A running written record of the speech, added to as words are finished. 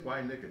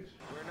by Knickish.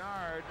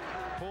 Bernard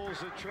pulls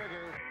the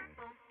trigger.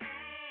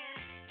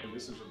 And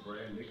this is a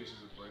brand. Knickish is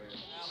a brand.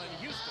 Allen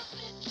Houston.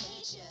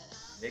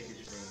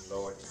 Knickish means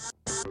Lord.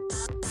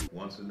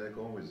 Once a Knick,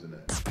 always a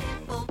Knick. James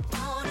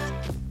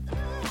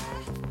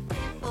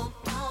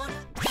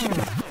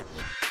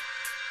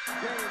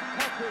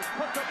touches,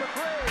 puts up a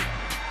three.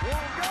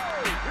 Won't go.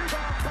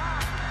 Rebound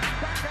back.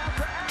 Back out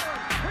to Allen.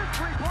 His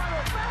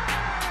three-pointer. Bang!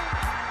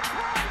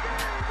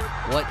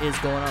 What is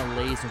going on,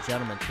 ladies and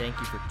gentlemen? Thank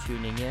you for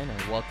tuning in,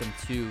 and welcome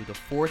to the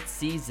fourth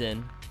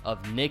season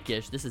of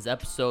Knickish. This is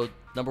episode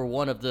number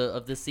 1 of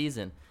this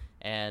season,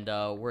 and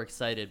we're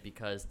excited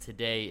because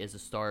today is the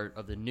start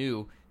of the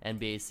new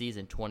NBA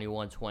season.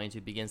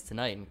 21-22 begins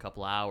tonight in a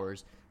couple of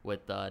hours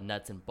with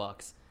Nets and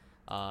Bucks.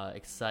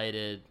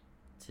 Excited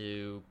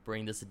to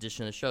bring this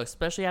edition of the show,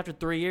 especially after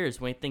 3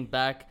 years. When you think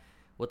back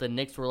what the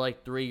Knicks were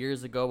like 3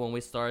 years ago when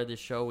we started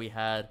this show, we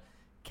had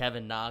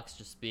Kevin Knox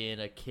just being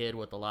a kid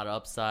with a lot of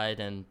upside,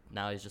 and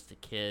now he's just a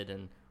kid,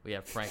 and we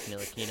have Frank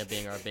Ntilikina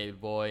being our baby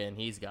boy, and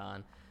he's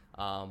gone.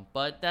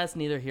 But that's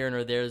neither here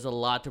nor there. There's a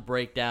lot to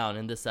break down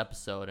in this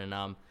episode, and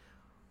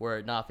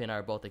Nafi and I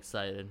are both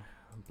excited.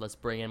 Let's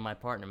bring in my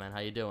partner, man.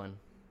 How you doing?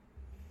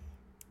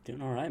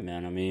 Doing all right,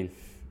 man. I mean,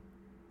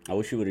 I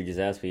wish you would have just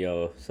asked me,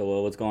 yo,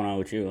 so what's going on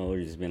with you? I would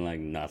have just been like,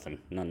 nothing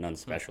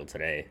special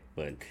today.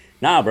 But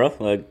nah, bro,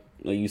 like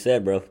you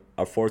said, bro,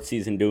 our fourth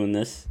season doing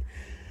this.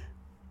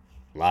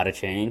 A lot of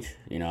change.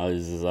 You know,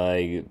 this is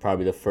like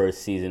probably the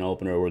first season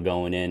opener we're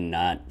going in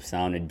not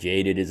sounding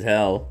jaded as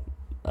hell.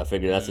 I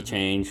figure that's a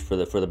change for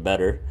the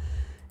better.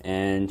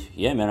 And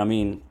yeah, man, I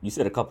mean, you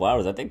said a couple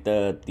hours. I think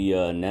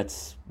the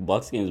Nets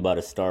Bucks game is about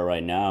to start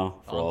right now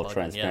for all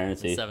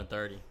transparency. Yeah, it's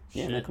 7:30.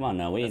 Yeah, man, come on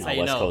now. We ain't on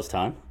West Coast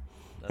time.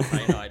 That's how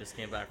you know I just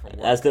came back from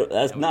work. That's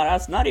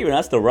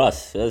the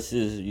rust. That's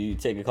just you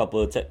take a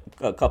couple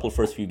of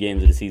first few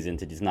games of the season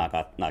to just knock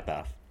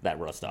off that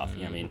rust off. You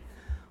know what I mean?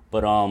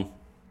 But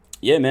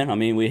yeah, man. I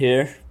mean, we're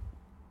here.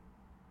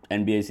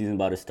 NBA season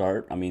about to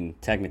start. I mean,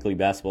 technically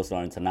basketball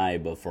starting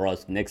tonight, but for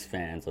us Knicks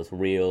fans, us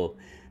real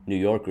New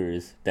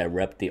Yorkers that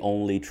rep the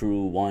only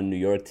true one New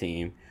York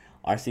team,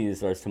 our season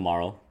starts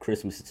tomorrow.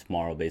 Christmas is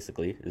tomorrow,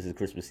 basically. This is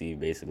Christmas Eve,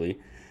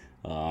 basically,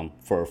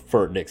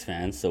 for Knicks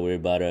fans. So we're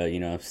about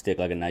to, stick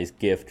like a nice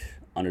gift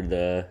under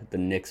the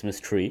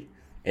Knicksmas tree,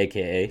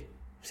 a.k.a.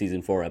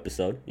 Season 4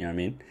 episode, you know what I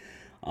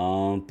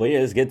mean? But yeah,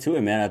 let's get to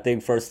it, man. I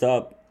think first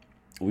up,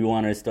 we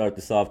want to start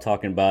this off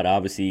talking about,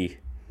 obviously,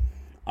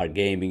 our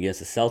game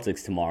against the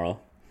Celtics tomorrow.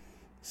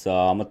 So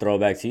I'm going to throw it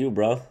back to you,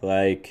 bro.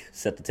 Like,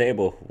 set the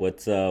table.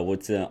 What's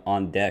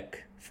on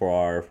deck for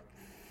our,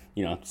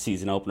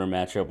 season opener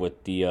matchup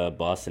with the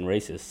Boston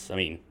Racists? I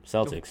mean,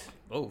 Celtics.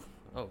 Oh,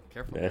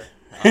 careful. Yeah.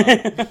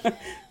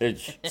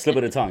 Slip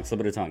of the tongue,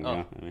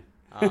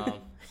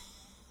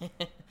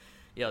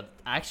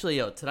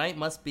 Actually, tonight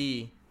must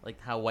be like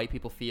how white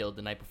people feel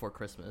the night before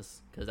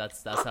Christmas, because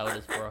that's how it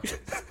is for us.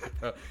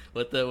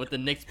 with the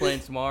Knicks playing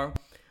tomorrow.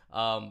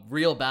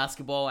 Real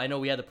basketball. I know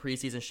we had the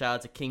preseason shout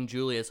out to King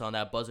Julius on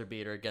that buzzer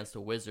beater against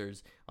the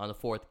Wizards on the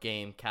fourth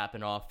game,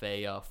 capping off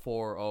a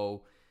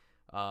 4-0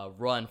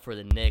 run for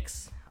the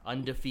Knicks,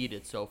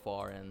 undefeated so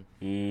far, and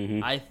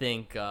I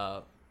think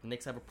the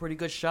Knicks have a pretty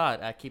good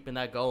shot at keeping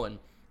that going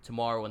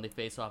tomorrow when they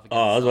face off against.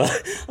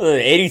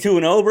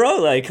 82-0, bro.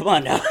 Like, come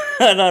on now.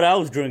 I thought I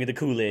was drinking the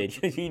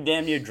Kool-Aid. You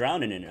damn near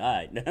drowning in it. All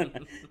right.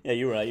 Yeah,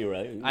 you're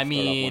right. I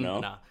mean,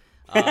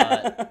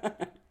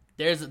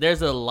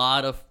 there's a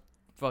lot of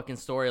fucking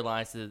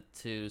storylines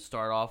to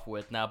start off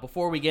with. Now,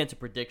 before we get into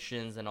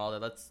predictions and all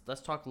that,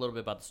 let's talk a little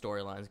bit about the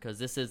storylines, because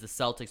this is the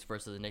Celtics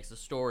versus the Knicks, the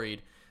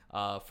storied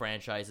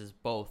franchises,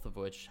 both of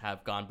which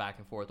have gone back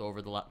and forth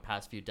over the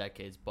past few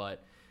decades.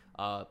 But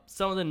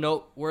some of the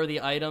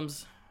noteworthy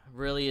items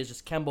really is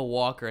just Kemba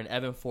Walker and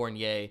Evan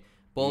Fournier,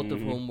 both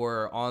of whom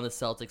were on the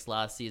Celtics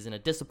last season. A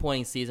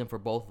disappointing season for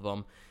both of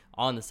them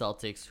on the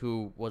Celtics,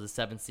 who was a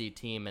 7-seed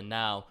team, and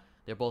now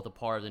they're both a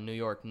part of the New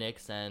York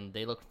Knicks, and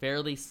they look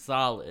fairly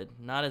solid.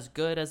 Not as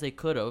good as they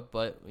could have,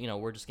 but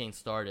we're just getting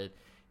started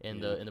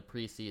in the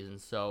preseason.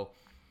 So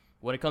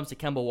when it comes to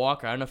Kemba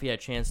Walker, I don't know if you had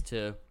a chance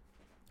to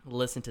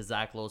listen to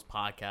Zach Lowe's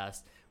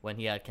podcast when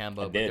he had Kemba,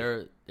 but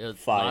there's a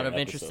lot of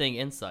interesting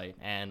insight,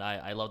 and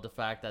I love the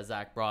fact that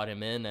Zach brought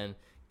him in and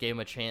gave him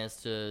a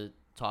chance to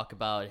talk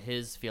about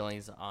his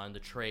feelings on the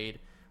trade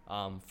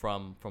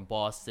from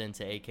Boston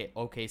to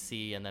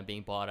OKC, and then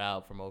being bought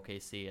out from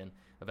OKC and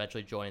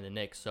eventually joining the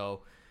Knicks.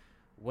 So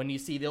when you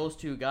see those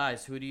two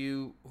guys, who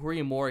are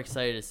you more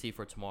excited to see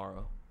for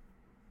tomorrow?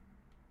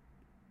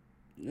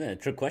 Yeah,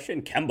 trick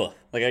question. Kemba.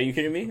 Like, are you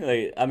kidding me?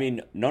 Like, I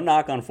mean, no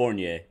knock on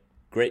Fournier.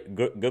 Great,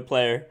 good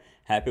player.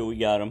 Happy we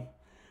got him.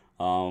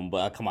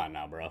 But come on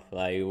now, bro.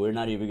 Like, we're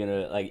not even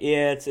gonna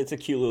it's a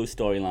cute little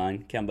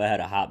storyline. Kemba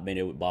had a hot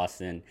minute with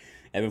Boston.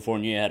 Evan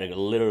Fournier had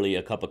literally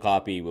a cup of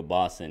coffee with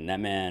Boston. That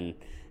man,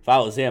 if I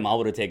was him, I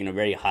would have taken a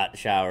very hot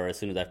shower as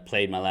soon as I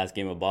played my last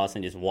game with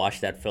Boston, just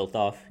washed that filth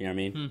off, you know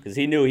what I mean? Because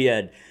he knew he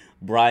had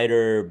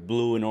brighter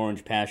blue and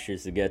orange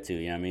pastures to get to,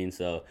 you know what I mean?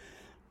 So,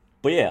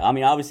 but yeah, I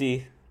mean,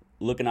 obviously,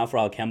 looking out for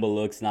how Kemba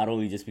looks, not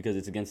only just because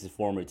it's against his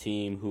former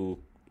team, who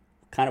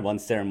kind of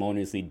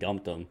unceremoniously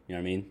dumped him. You know what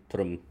I mean?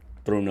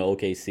 Threw him to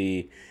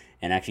OKC,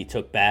 and actually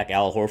took back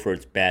Al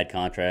Horford's bad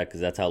contract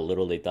because that's how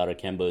little they thought of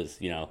Kemba's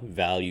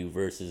value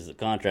versus the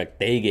contract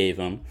they gave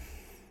him.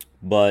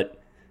 But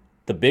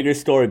the bigger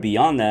story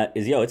beyond that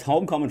is, it's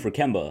homecoming for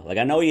Kemba. Like,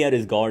 I know he had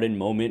his Garden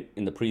moment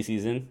in the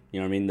preseason. You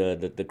know what I mean?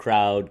 The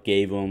crowd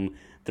gave him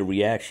the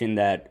reaction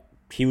that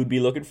he would be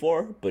looking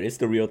for, but it's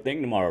the real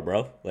thing tomorrow,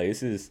 bro. Like,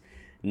 this is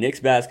Knicks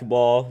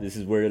basketball. This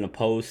is we're in a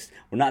post.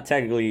 We're not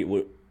technically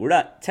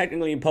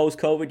in post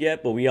COVID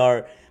yet, but we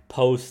are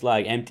post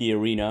like empty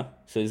arena.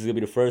 So this is gonna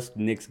be the first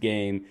Knicks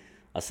game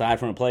aside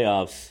from the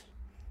playoffs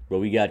where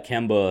we got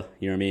Kemba.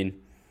 You know what I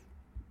mean?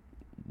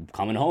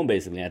 Coming home,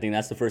 basically. I think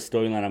that's the first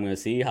storyline I'm going to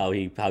see, how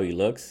he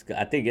looks.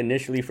 I think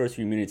initially, first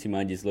few minutes, he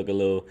might just look a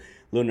little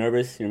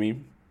nervous, you know what I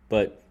mean?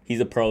 But he's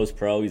a pro's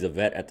pro. He's a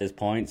vet at this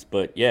point.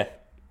 But, yeah,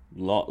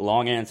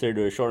 long answer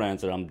to a short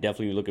answer. I'm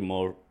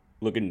definitely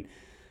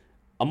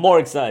I'm more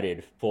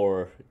excited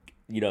for,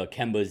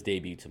 Kemba's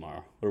debut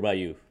tomorrow. What about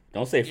you?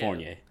 Don't say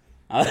Fournier.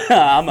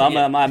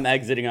 I'm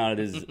exiting out of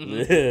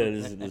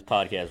this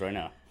podcast right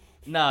now.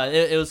 No,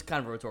 it was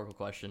kind of a rhetorical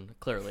question,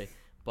 clearly.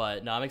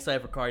 But, no, I'm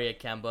excited for Cartier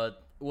Kemba.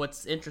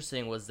 What's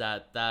interesting was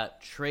that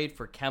trade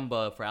for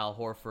Kemba for Al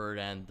Horford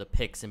and the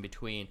picks in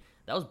between,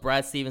 that was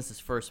Brad Stevens'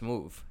 first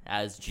move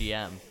as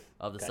GM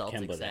of the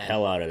Celtics. Kemba the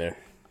hell out of there.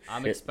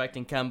 I'm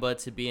expecting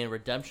Kemba to be in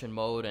redemption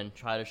mode and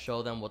try to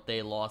show them what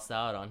they lost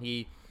out on.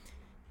 He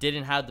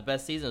didn't have the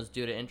best season, it was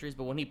due to injuries,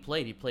 but when he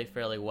played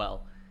fairly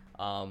well.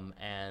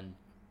 And,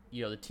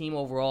 the team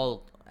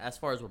overall, as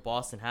far as what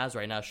Boston has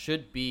right now,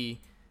 should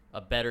be a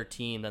better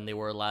team than they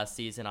were last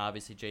season.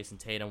 Obviously, Jason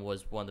Tatum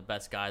was one of the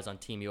best guys on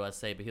Team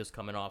USA, but he was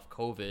coming off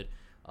COVID,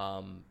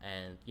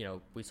 and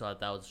we saw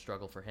that was a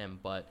struggle for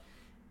him. But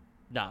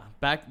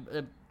back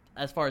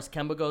as far as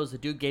Kemba goes, the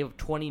dude gave up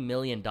 $20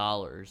 million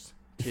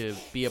to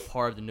be a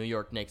part of the New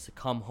York Knicks, to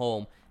come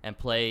home and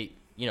play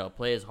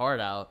his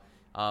heart out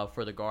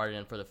for the Garden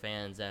and for the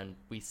fans, and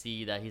we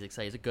see that he's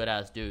excited. He's a good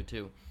ass dude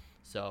too.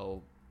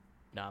 So,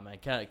 man,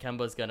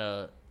 Kemba's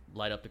gonna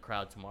light up the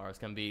crowd tomorrow. It's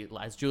going to be,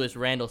 as Julius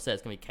Randle said,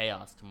 it's going to be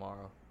chaos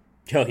tomorrow.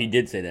 Yo, he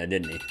did say that,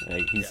 didn't he?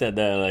 Like, he said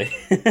that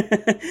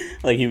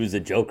like he was a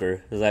Joker.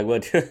 It was like,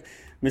 what,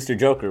 Mr.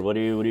 Joker, what do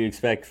you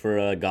expect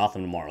for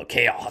Gotham tomorrow?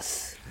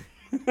 Chaos.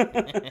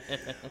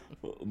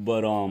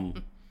 But,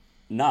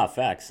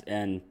 facts.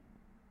 And,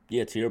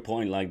 yeah, to your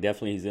point, like,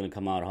 definitely he's going to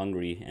come out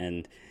hungry.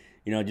 And,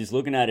 just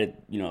looking at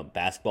it,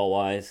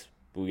 basketball-wise,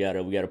 we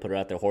gotta put it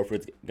out there.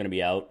 Horford's going to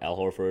be out. Al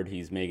Horford,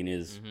 he's making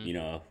his,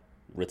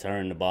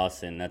 return to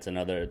Boston. That's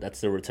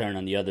the return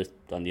on the other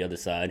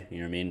side, you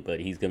know what I mean? But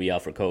he's gonna be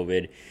out for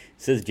COVID. It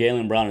says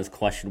Jaylen Brown is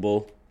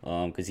questionable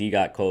because he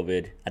got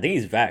COVID. I think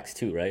he's vaxxed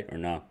too, right? Or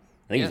no?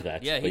 I think he's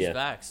vaxxed. Yeah, he's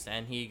vaxxed,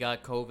 and he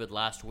got COVID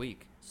last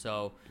week.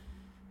 So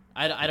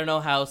I don't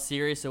know how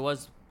serious it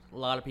was. A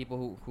lot of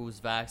people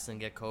who's vaxxed and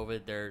get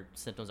COVID, their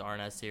symptoms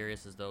aren't as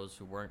serious as those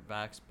who weren't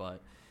vaxxed,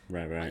 but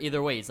right.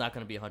 Either way, he's not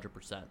going to be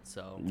 100%.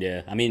 So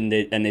yeah, I mean,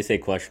 they say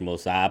questionable,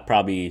 so I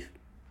probably.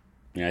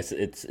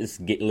 It's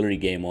literally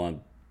game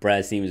one.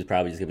 Brad Stevens is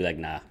probably just gonna be like,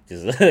 nah,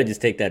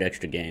 just take that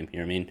extra game. You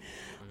know what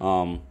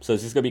I mean? So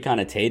it's just gonna be kind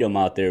of Tatum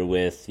out there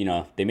with,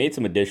 they made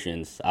some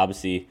additions.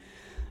 Obviously,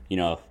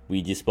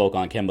 we just spoke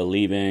on Kemba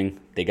leaving.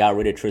 They got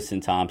rid of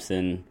Tristan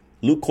Thompson,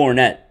 Luke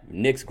Cornett,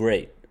 Knicks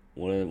great,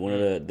 one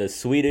of the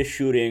sweetest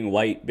shooting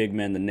white big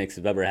men the Knicks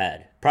have ever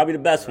had. Probably the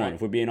best one,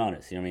 if we're being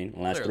honest. You know what I mean? In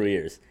the last 3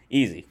 years,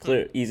 easy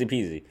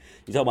peasy.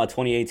 You talk about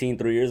 2018,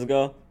 3 years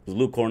ago, because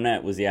Luke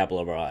Cornett was the apple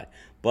of our eye,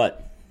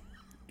 but.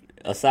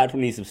 Aside from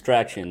these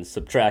subtractions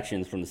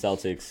from the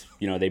Celtics,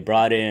 they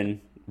brought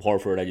in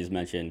Horford, I just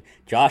mentioned.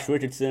 Josh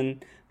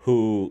Richardson,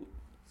 who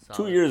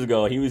 2 years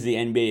ago, he was the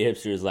NBA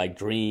hipsters,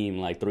 dream,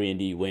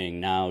 3-and-D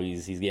wing. Now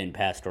he's getting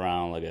passed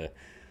around like a...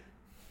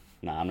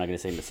 Nah, I'm not going to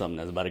say something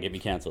that's about to get me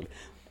canceled.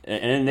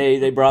 And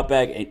they brought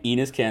back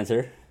Enes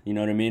Kanter, you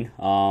know what I mean?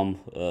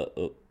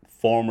 A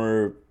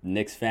former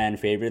Knicks fan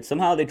favorite.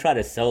 Somehow they try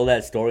to sell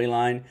that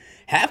storyline.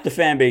 Half the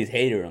fan base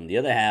hated him. The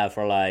other half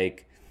are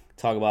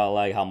talk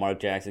about how Mark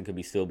Jackson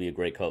could still be a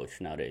great coach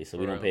nowadays, so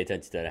we don't pay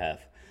attention to that half.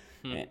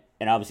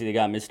 And obviously they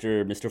got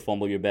Mr.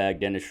 Fumble Your Bag,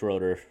 Dennis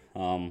Schroeder.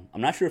 I'm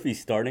not sure if he's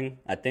starting.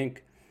 I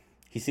think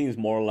he seems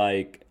more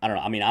like, I don't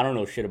know. I mean, I don't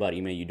know shit about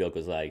Ime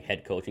Udoka's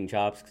head coaching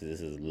chops because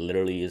this is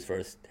literally his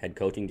first head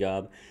coaching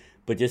job.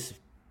 But just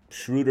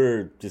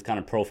Schroeder just kind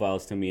of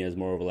profiles to me as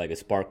more of a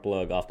spark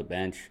plug off the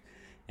bench,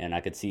 and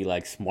I could see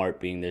Smart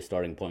being their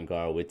starting point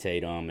guard with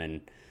Tatum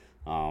and.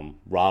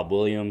 Rob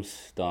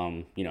Williams,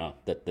 the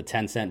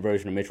 10-cent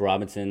version of Mitch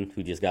Robinson,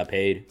 who just got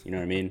paid, you know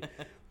what I mean?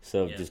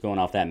 So just going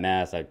off that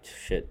math,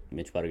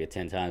 Mitch about to get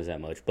 10 times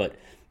that much. But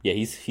yeah,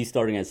 he's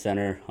starting at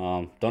center.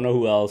 Don't know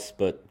who else,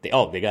 but they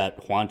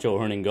got Juancho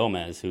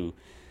Hernan-Gomez, who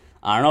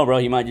I don't know, bro.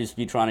 He might just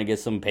be trying to get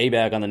some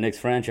payback on the Knicks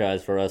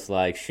franchise for us,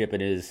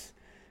 shipping his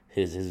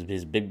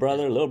big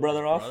brother, little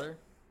brother off.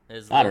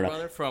 His little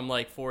brother from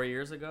 4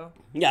 years ago.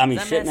 Yeah, I mean,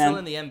 is that shit, man.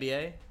 Man. Still in the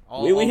NBA?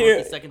 We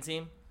hear the second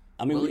team.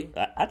 I mean,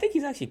 I think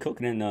he's actually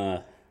cooking in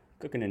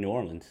New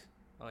Orleans.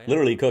 Oh, yeah?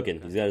 Literally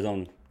cooking. He's got his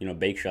own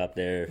bake shop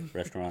there,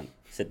 restaurant,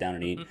 sit down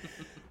and eat.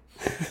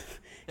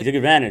 He took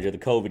advantage of the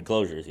COVID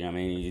closures. You know what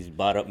I mean? He just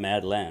bought up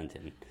mad land.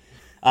 And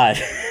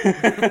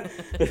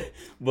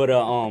but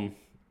no,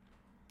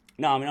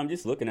 I mean, I'm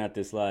just looking at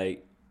this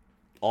like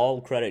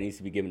all credit needs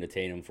to be given to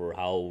Tatum for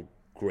how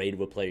great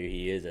of a player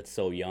he is at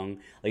so young.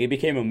 Like, it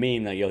became a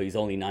meme that, he's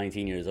only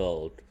 19 years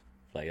old.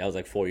 Like, that was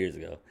like 4 years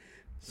ago.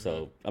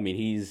 So, I mean,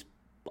 he's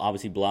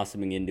obviously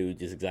blossoming into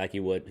just exactly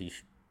what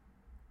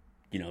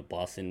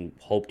Boston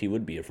hoped he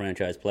would be, a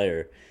franchise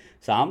player.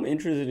 So I'm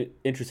interested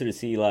to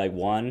see, like,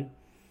 one,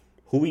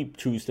 who we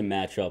choose to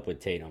match up with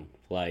Tatum.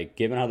 Like,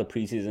 given how the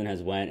preseason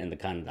has went and the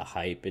kind of the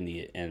hype and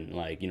the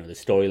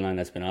storyline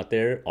that's been out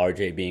there,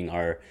 RJ being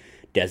our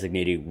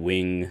designated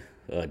wing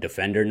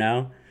defender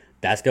now,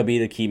 that's going to be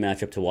the key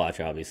matchup to watch,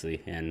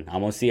 obviously. And I'm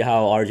going to see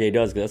how RJ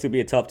does, because that's going to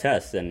be a tough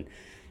test. And,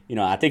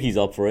 I think he's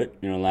up for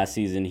it. Last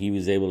season he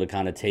was able to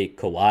kind of take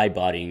Kawhi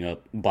bodying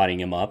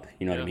him up,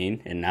 what I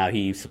mean? And now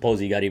he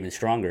supposedly got even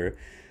stronger,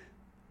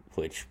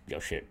 which,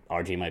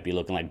 RJ might be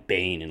looking like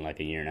Bane in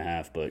like a year and a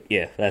half. But,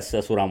 yeah, that's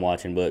what I'm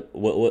watching. But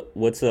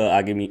what's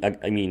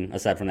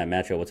aside from that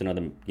matchup, what's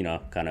another,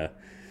 kind of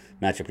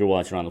matchup you're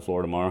watching on the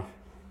floor tomorrow?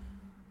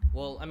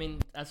 Well, I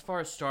mean, as far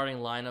as starting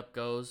lineup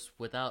goes,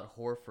 without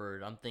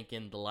Horford, I'm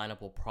thinking the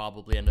lineup will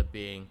probably end up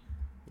being,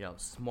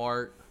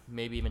 Smart,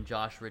 maybe even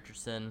Josh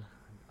Richardson.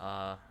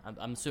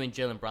 I'm assuming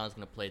Jaylen Brown's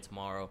going to play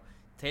tomorrow.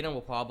 Tatum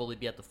will probably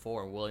be at the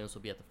 4, and Williams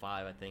will be at the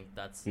 5. I think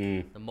that's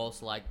the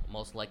most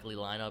likely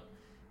lineup.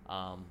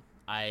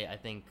 I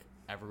think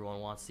everyone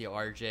wants to see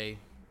RJ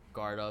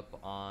guard up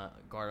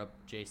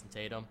Jason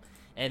Tatum.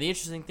 And the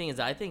interesting thing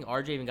is, I think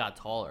RJ even got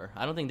taller.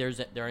 I don't think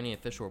there are any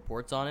official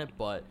reports on it,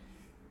 but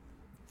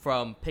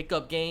from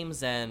pickup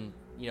games and,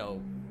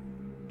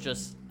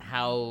 just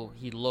how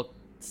he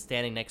looked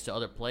standing next to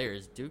other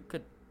players, dude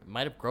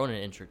might have grown an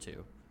inch or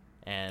two.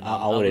 And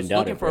I was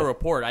looking for a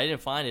report. I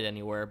didn't find it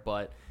anywhere,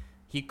 but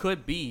he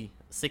could be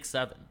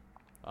 6'7",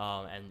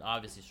 and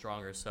obviously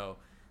stronger. So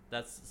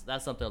that's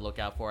something to look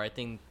out for. I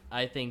think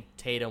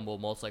Tatum will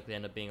most likely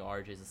end up being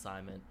RJ's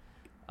assignment.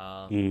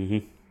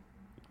 And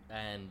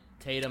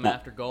Tatum,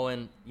 after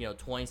going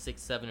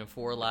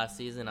 26-7-4 last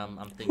season, I'm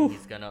thinking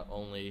he's gonna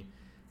only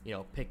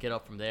pick it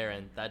up from there.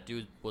 And that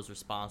dude was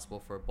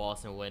responsible for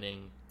Boston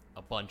winning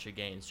a bunch of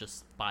games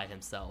just by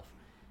himself.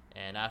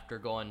 And after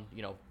going,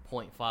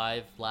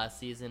 0.5 last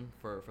season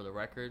for the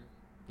record,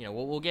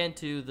 we'll get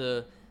into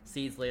the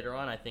seeds later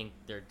on. I think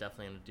they're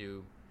definitely going to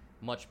do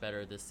much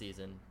better this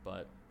season.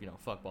 But,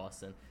 fuck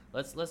Boston.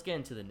 Let's get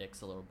into the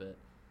Knicks a little bit.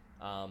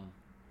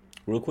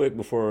 Real quick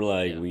before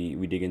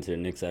we dig into the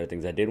Knicks side of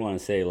things, I did want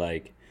to say,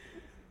 I'm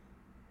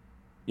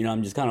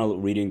just kind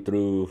of reading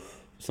through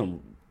some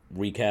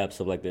recaps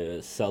of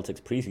the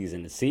Celtics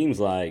preseason. It seems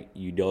like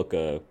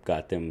Udoka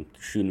got them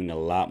shooting a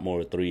lot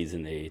more threes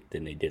than they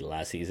did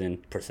last season,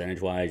 percentage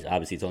wise.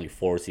 Obviously, it's only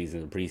 4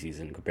 seasons of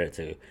preseason compared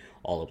to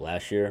all of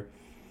last year.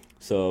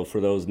 So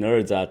for those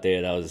nerds out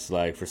there that was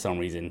for some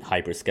reason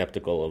hyper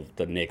skeptical of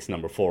the Knicks'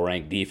 number 4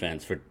 ranked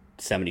defense for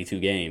 72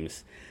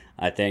 games,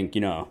 I think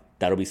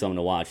that'll be something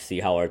to watch. See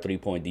how our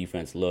 3-point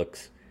defense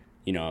looks,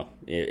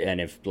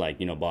 and if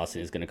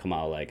Boston is going to come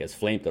out as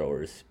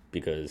flamethrowers,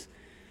 because.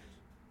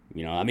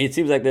 It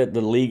seems like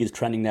the league is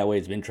trending that way.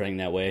 It's been trending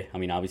that way.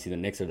 Obviously the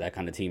Knicks are that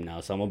kind of team now.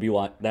 So I'm gonna be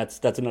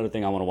that's another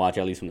thing I want to watch,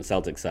 at least from the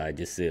Celtics side,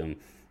 just to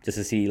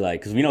see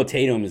because we know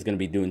Tatum is gonna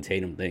be doing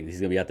Tatum things.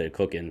 He's gonna be out there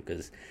cooking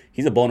because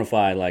he's a bona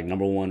fide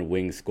number 1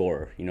 wing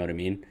scorer. You know what I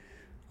mean?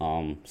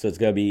 So it's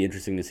gonna be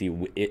interesting to see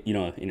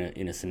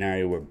in a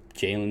scenario where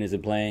Jaylen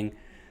isn't playing,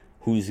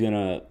 who's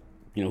gonna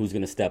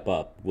step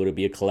up? Would it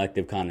be a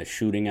collective kind of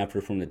shooting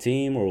effort from the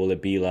team, or will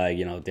it be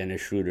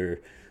Dennis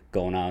Schroeder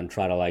going out and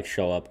try to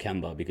show up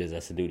Kemba because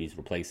that's the dude he's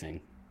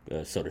replacing,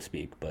 so to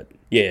speak? But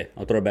yeah,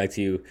 I'll throw it back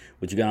to you.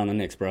 What you got on the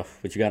Knicks, bro?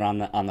 What you got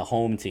on the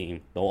home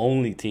team, the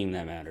only team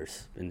that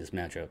matters in this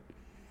matchup?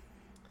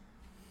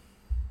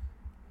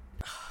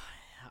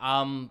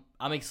 I'm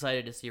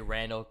excited to see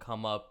Randall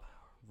come up,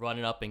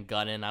 running up and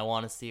gunning. I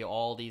want to see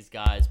all these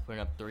guys putting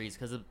up threes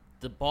because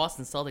the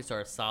Boston Celtics are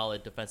a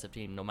solid defensive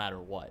team no matter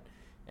what,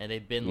 and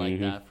they've been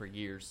like that for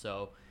years.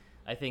 So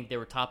I think they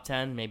were top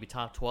 10, maybe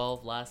top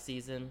 12 last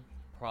season.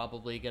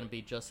 Probably going to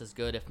be just as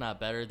good, if not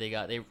better. They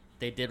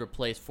did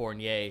replace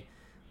Fournier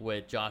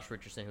with Josh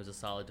Richardson, who's a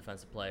solid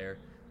defensive player.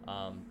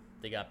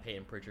 They got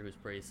Peyton Pritchard, who's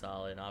pretty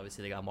solid, and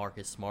obviously they got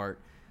Marcus Smart,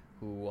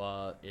 who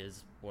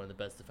is one of the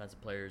best defensive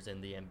players in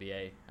the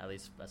NBA, at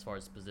least as far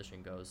as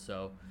position goes.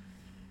 So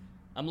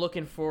I'm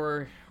looking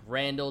for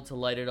Randall to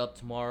light it up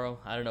tomorrow.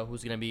 I don't know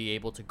who's going to be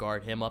able to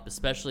guard him up,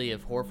 especially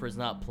if Horford's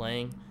not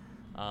playing.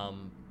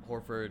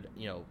 Horford,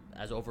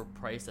 as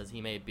overpriced as he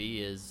may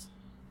be,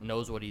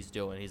 knows what he's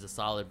doing. He's a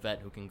solid vet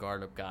who can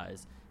guard up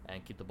guys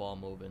and keep the ball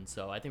moving.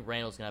 So I think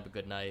Randall's going to have a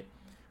good night.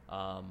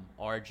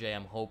 RJ,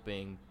 I'm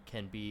hoping,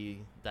 can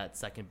be that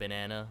second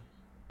banana,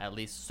 at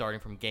least starting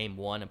from game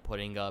 1 and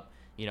putting up,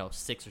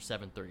 6 or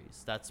 7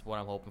 threes. That's what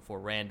I'm hoping for.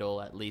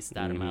 Randall, at least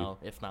that amount,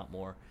 if not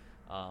more.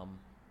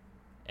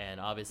 And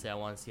obviously, I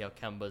want to see how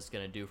Kemba's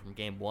going to do from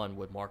game one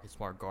with Marcus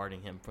Smart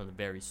guarding him from the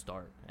very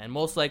start. And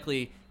most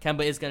likely,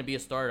 Kemba is going to be a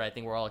starter. I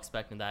think we're all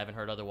expecting that. I haven't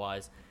heard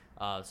otherwise.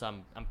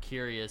 So I'm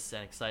curious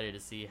and excited to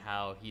see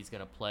how he's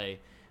going to play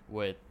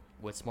with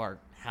Smart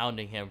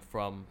hounding him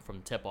from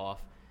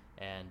tip-off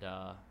and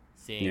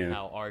seeing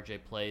how RJ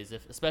plays,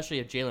 especially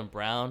if Jaylen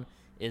Brown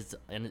is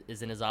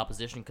in his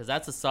opposition, because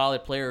that's a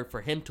solid player for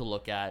him to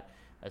look at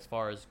as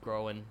far as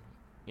growing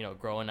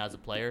as a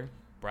player.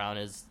 Brown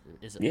is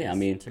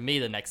to me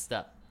the next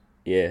step.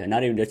 Yeah, and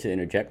not even just to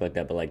interject like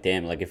that, but like,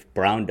 damn, like if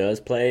Brown does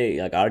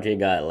play, like RJ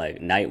got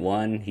like night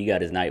one, he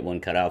got his night one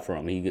cut out for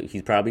him.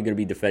 He's probably going to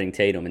be defending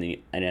Tatum, and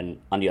then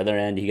on the other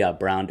end, he got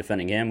Brown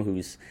defending him,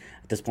 who's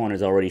at this point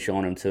has already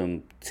shown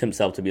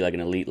himself to be like an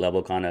elite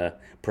level kind of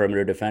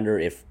perimeter defender,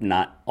 if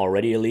not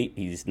already elite.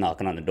 He's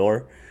knocking on the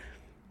door.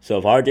 So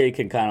if RJ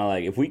can kind of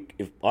like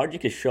if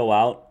RJ can show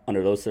out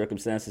under those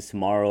circumstances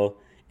tomorrow,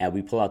 and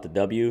we pull out the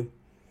W,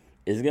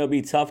 it's gonna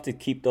be tough to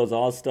keep those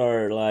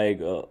all-star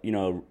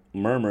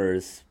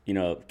murmurs,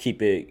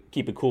 keep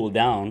it cool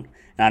down.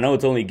 And I know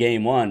it's only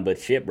game one, but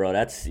shit, bro,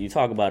 that's, you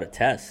talk about a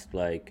test,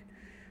 like.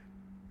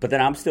 But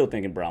then I'm still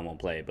thinking Brown won't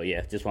play. But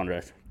yeah, just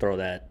wanted to throw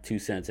that 2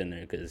 cents in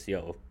there because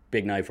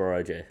big night for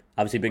RJ.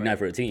 Obviously, big night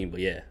for the team, but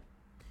yeah.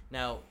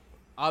 Now,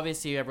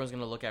 obviously, everyone's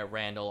gonna look at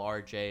Randall,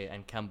 RJ,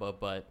 and Kemba,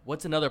 but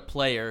what's another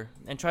player?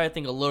 And try to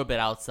think a little bit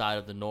outside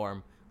of the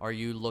norm. Are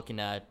you looking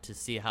at to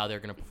see how they're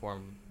gonna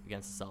perform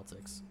against the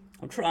Celtics?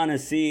 I'm trying to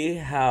see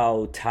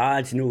how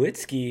Taj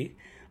Nowitzki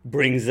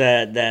brings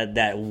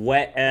that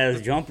wet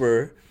ass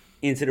jumper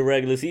into the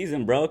regular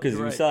season, bro. Because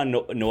we saw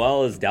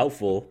Noel is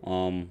doubtful.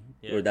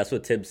 Or that's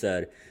what Tibbs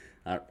said.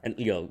 And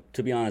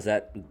to be honest,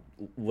 that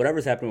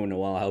whatever's happening with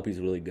Noel, I hope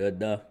he's really good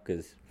though.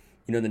 Because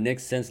the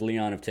Knicks since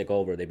Leon have taken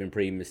over, they've been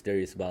pretty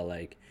mysterious about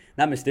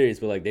not mysterious,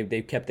 but like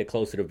they've kept it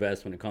close to the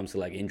vest when it comes to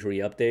like injury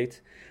updates.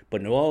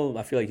 But Noel,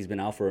 I feel like he's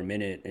been out for a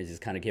minute and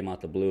just kind of came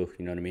out the blue.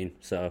 You know what I mean?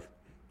 So.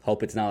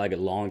 Hope it's not like a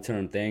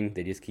long-term thing.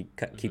 They just keep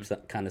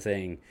kind of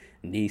saying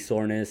knee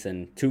soreness.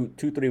 And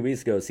 2-3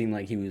 weeks ago, it seemed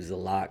like he was a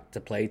lock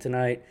to play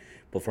tonight.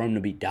 But for him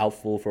to be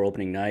doubtful for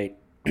opening night,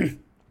 I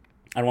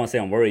don't want to say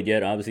I'm worried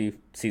yet. Obviously,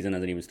 season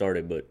hasn't even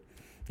started, but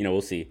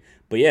we'll see.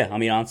 But yeah, I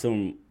mean, on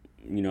some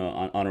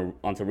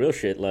on some real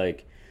shit.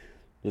 Like,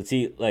 let's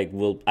see. Like,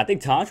 I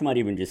think Taj might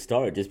even just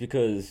start just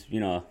because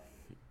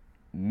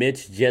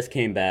Mitch just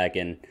came back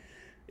and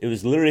it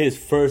was literally his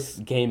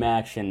first game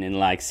action in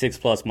like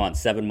 6+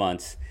 months, 7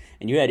 months.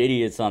 And you had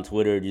idiots on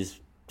Twitter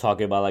just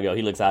talking about like,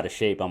 he looks out of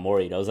shape. I'm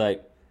worried. I was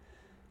like,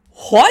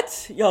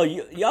 what?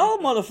 Y'all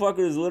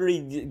motherfuckers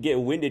literally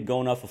get winded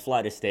going up a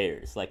flight of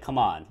stairs. Like, come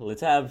on.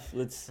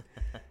 Let's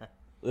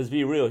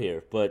be real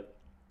here. But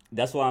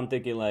that's why I'm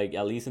thinking like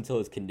at least until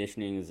his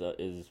conditioning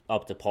is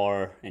up to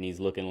par and he's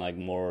looking like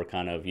more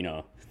kind of,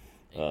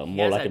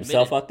 more like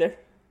himself out there.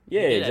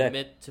 Yeah, he did exactly.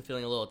 admit to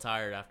feeling a little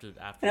tired after. And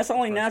that's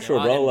only natural,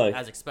 bro. Like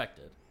as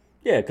expected.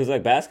 Yeah, because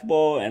like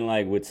basketball and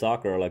like with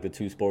soccer are like the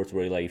two sports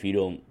where like if you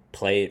don't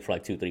play it for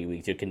like 2-3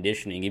 weeks, your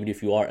conditioning, even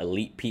if you are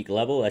elite peak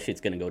level, that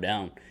shit's gonna go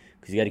down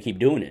because you got to keep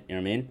doing it. You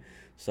know what I mean?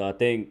 So I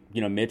think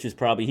Mitch is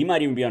he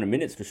might even be on a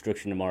minutes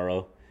restriction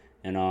tomorrow,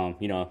 and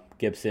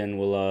Gibson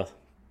will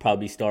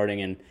probably be starting.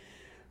 And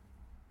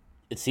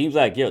it seems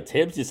like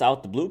Tibbs just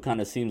out the blue kind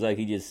of seems like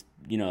he just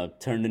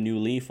turned a new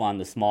leaf on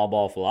the small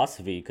ball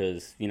philosophy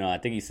because I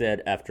think he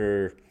said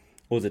after.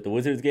 What was it, the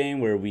Wizards game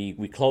where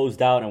we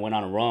closed out and went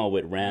on a run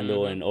with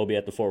Randall and Obi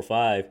at the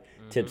 4-5?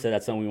 Tibbs said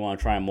that's something we want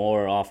to try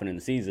more often in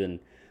the season.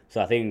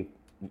 So I think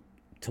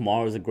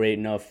tomorrow is a great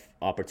enough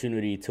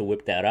opportunity to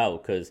whip that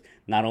out because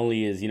not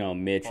only is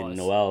Mitch and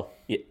Noel,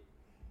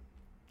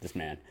 this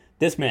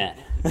man,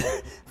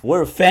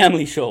 we're a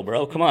family show,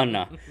 bro. Come on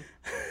now.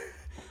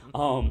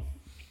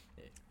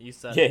 You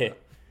said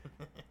it.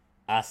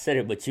 I said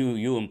it, but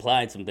you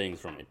implied some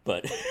things from it,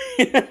 but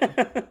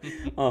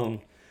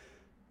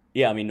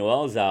yeah, I mean,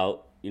 Noel's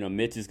out.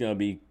 Mitch is going to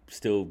be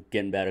still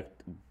getting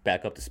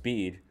back up to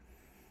speed.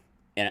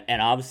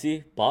 And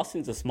obviously,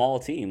 Boston's a small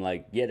team.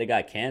 Like, yeah, they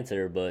got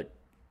Cantor, but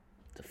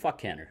fuck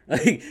Cantor.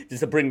 Like, just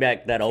to bring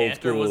back that old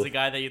school. Cantor was the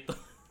guy that you thought.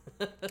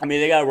 I mean,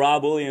 they got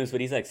Rob Williams,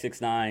 but he's like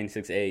 6'9",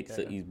 6'8",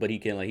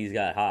 so he's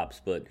got hops.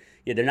 But,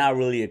 yeah, they're not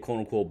really a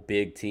quote-unquote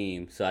big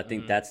team. So I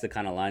think that's the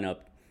kind of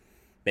lineup.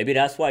 Maybe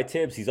that's why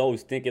Tibbs, he's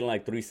always thinking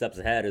like 3 steps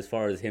ahead as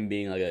far as him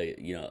being like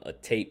a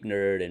tape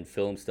nerd and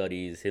film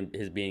studies,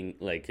 his being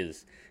like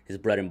his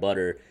bread and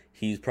butter.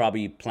 He's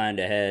probably planned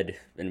ahead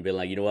and been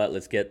like,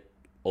 let's get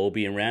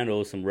Obi and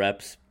Randall some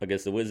reps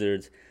against the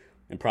Wizards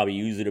and probably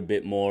use it a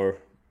bit more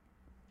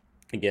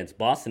against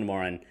Boston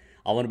tomorrow. And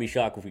I want to be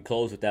shocked if we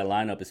close with that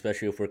lineup,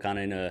 especially if we're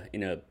kind of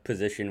in a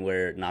position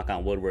where, knock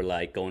on wood, we're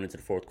like going into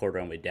the fourth quarter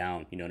and we're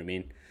down. You know what I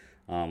mean?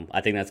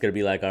 I think that's going to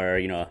be like our,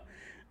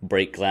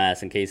 break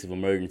glass in case of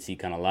emergency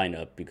kind of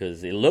lineup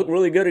because it looked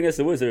really good against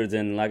the Wizards.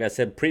 And like I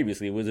said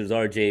previously, Wizards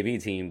are a JV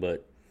team,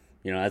 but,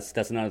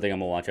 that's another thing I'm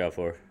going to watch out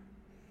for.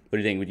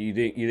 What do you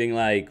think? You think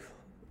like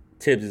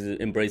Tibbs is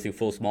embracing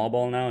full small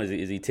ball now? Is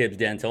he Tibbs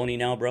D'Antoni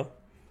now, bro?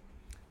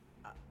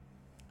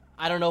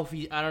 I don't know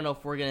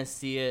if we're gonna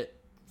see it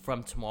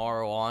from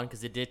tomorrow on,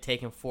 because it did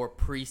take him 4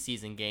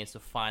 preseason games to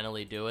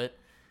finally do it.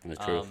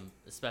 That's true.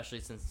 Especially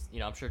since,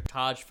 I'm sure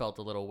Taj felt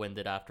a little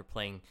winded after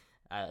playing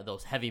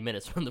those heavy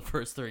minutes from the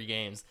first 3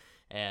 games.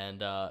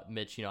 And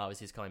Mitch,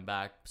 obviously he's coming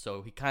back,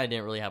 so he kind of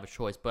didn't really have a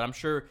choice. But I'm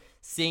sure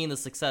seeing the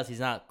success, he's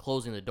not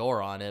closing the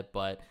door on it.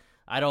 But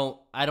I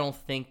don't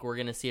think we're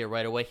gonna see it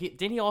right away.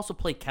 Didn't he also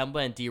play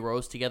Kemba and D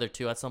Rose together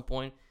too at some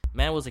point?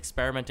 Man was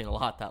experimenting a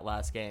lot that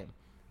last game.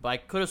 But I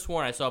could have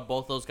sworn I saw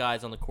both those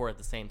guys on the court at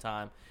the same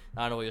time.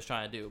 I don't know what he was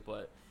trying to do,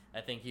 but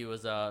I think he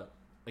was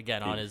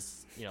again on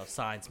his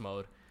science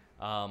mode.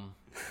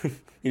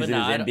 He was in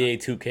his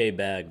NBA 2K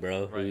bag,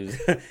 bro. Right.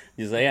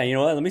 He was like, yeah, you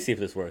know what? Let me see if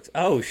this works.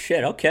 Oh,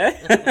 shit,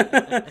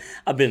 okay.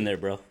 I've been there,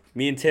 bro.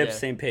 Me and Tibbs,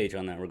 same page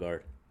on that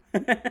regard.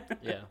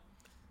 Yeah.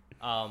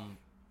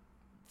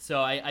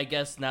 So I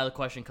guess now the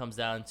question comes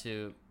down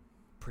to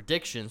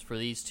predictions for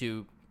these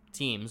two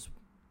teams.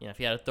 If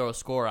you had to throw a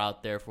score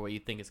out there for what you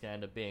think it's going to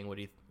end up being,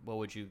 what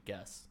would you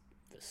guess?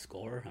 The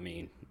score? I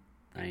mean,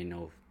 I ain't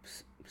no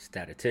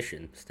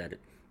statistician.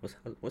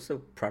 What's the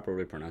proper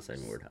way to pronounce that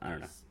word? I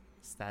don't know.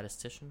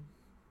 Statistician?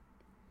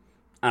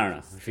 I don't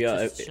know.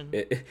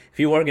 If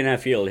you work in that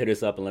field, hit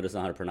us up and let us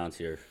know how to pronounce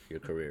your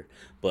career.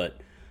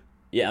 But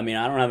yeah, I mean,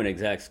 I don't have an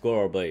exact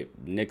score, but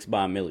Knicks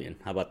by 1 million.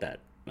 How about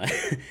that?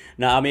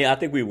 No, I mean, I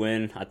think we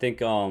win. I think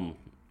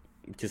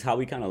just how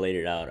we kind of laid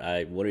it out,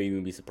 I wouldn't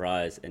even be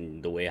surprised,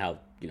 and the way how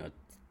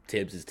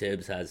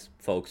Tibbs has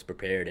folks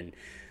prepared and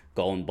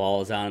going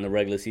balls out in the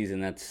regular season.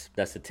 That's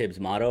the Tibbs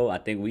motto. I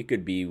think we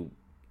could be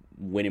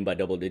winning by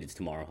double digits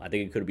tomorrow. I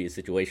think it could be a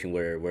situation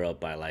where we're up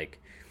by like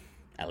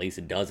at least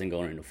a dozen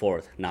going into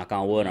 4th. Knock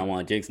on wood. I don't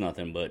want to jinx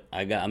nothing, but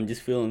I'm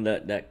just feeling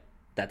that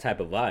type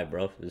of vibe,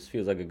 bro. This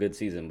feels like a good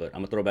season. But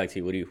I'm gonna throw it back to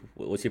you.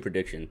 What's your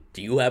prediction?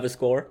 Do you have a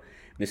score,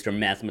 Mr.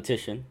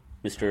 Mathematician,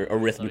 Mr.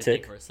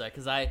 Arithmetic? For a sec,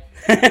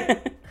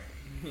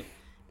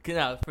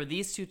 because for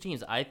these two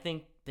teams, I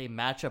think they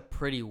match up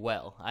pretty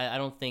well. I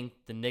don't think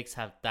the Knicks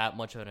have that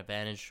much of an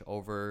advantage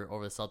over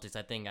the Celtics.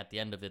 I think at the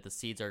end of it, their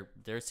seeds are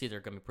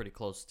going to be pretty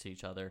close to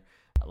each other.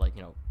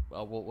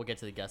 We'll get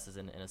to the guesses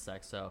in a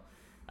sec. So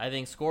I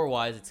think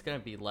score-wise, it's going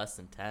to be less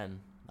than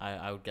 10.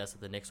 I would guess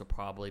that the Knicks will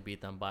probably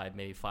beat them by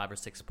maybe 5 or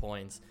 6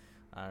 points.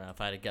 I don't know,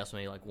 if I had to guess,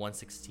 maybe like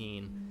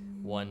 116,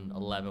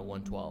 111,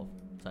 112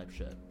 type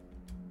shit.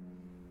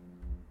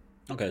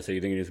 Okay, so you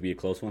think it needs to be a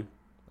close one?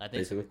 I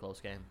think it's going to be a close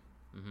game.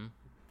 Mm-hmm.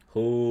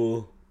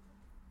 Who,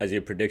 as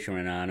your prediction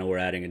right now, I know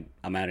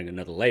I'm adding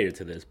another layer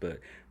to this, but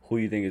who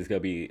do you think is going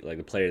to be like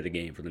the player of the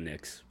game for the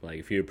Knicks? Like,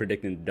 if you're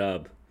predicting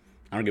dub,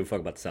 I don't give a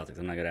fuck about the Celtics.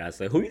 I'm not going to ask,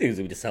 like, who do you think is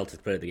going to be the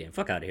Celtics player of the game?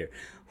 Fuck out of here.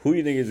 Who do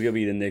you think is going to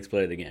be the Knicks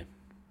player of the game?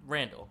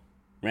 Randall?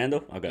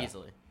 Okay.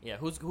 Easily. Yeah,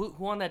 who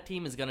on that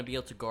team is going to be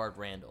able to guard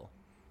Randall?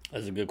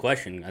 That's a good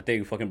question. I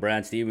think fucking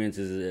Brad Stevens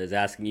is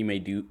asking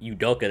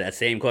Udoka that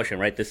same question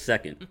right this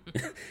second.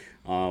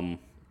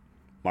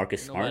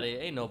 Marcus Smart.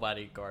 Ain't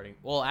nobody guarding.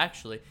 Well,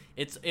 actually,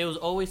 it was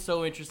always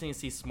so interesting to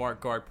see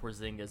Smart guard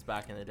Porzingis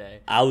back in the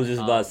day. I was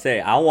just about to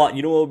say, what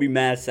would be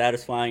mad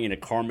satisfying in a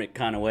karmic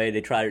kind of way?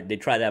 They try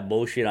that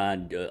bullshit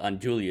on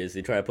Julius.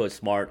 They try to put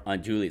Smart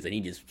on Julius, and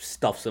he just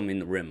stuffs him in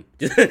the rim.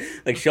 Just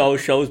like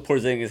shows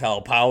Porzingis how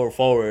a power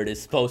forward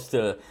is supposed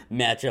to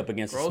match up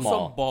against a small.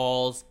 Throw some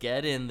balls,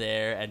 get in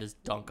there, and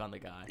just dunk on the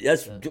guy.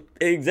 Yes,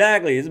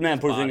 exactly. This man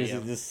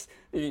Porzingis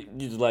is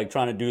just like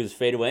trying to do his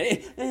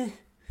fadeaway.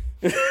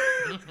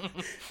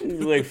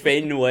 Like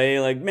fading away,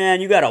 like,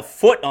 man, you got a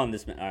foot on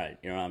this man. All right,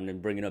 I'm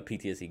bringing up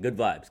PTSD. Good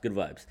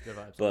vibes.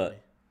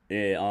 But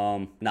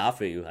yeah, I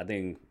feel you. I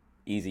think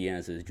easy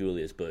answer is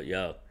Julius, but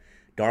yo,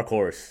 dark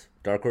horse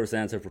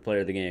answer for player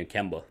of the game,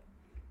 Kemba.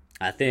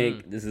 I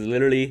think this is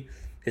literally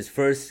his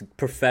first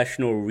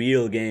professional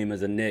real game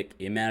as a Knick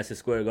in Madison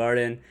Square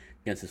Garden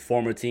against his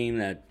former team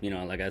that,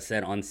 like I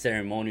said,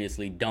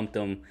 unceremoniously dumped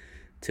him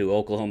to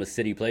Oklahoma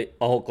City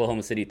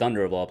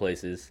Thunder of all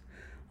places.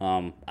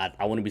 I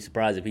wouldn't be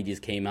surprised if he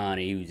just came on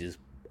and he was just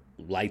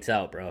lights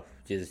out, bro.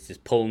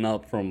 Just pulling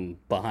up from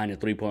behind the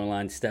 3-point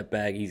line, step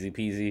back, easy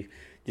peasy.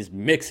 Just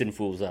mixing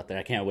fools out there.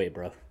 I can't wait,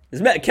 bro.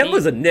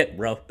 Kemba's a Knick,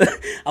 bro. I'm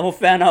gonna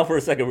fan out for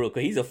a second real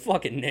quick. He's a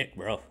fucking Knick,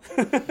 bro.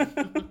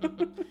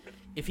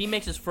 If he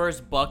makes his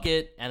first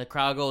bucket and the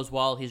crowd goes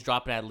wild, he's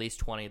dropping at least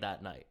 20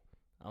 that night.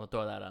 I'm gonna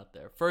throw that out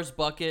there. First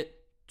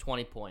bucket,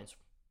 20 points.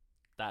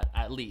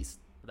 At least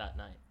that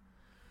night.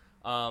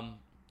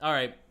 All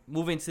right,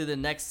 moving to the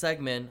next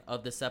segment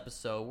of this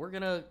episode, we're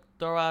gonna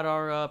throw out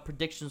our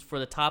predictions for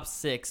the top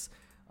 6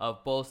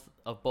 of both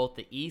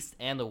the East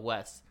and the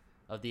West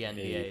of the NBA.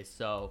 Hey.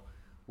 So,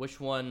 which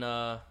one?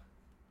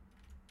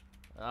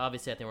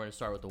 Obviously, I think we're gonna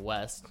start with the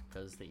West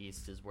because the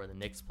East is where the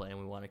Knicks play, and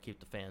we want to keep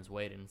the fans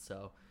waiting.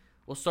 So,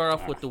 we'll start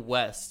off with the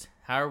West.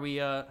 How are we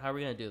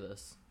gonna do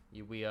this?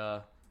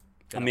 Gonna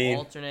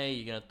alternate?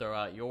 You're gonna throw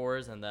out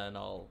yours, and then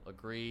I'll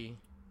agree.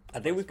 I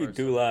think we could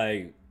do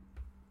like.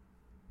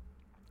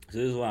 So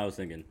this is what I was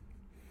thinking.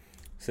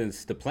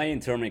 Since the play-in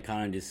tournament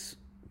kind of just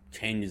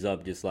changes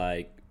up, just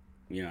like,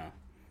 the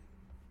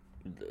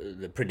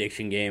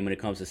prediction game when it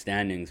comes to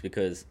standings,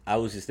 because I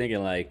was just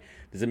thinking, like,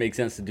 does it make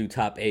sense to do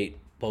top 8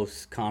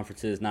 Both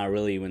conferences, not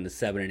really, when the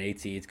 7 and 8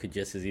 seeds could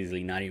just as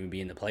easily not even be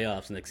in the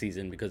playoffs next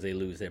season because they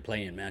lose their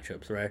play-in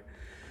matchups, right?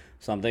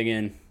 So I'm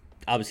thinking,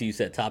 obviously you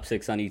said top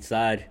 6 on each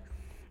side.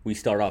 We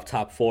start off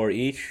top 4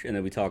 each, and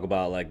then we talk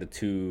about like the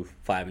 2,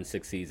 5, and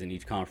 6 seeds in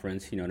each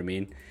conference, you know what I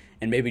mean?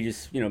 And maybe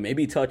just,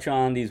 maybe touch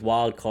on these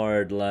wild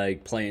card,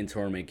 like, play-in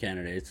tournament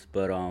candidates.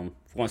 But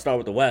if we want to start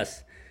with the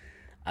West,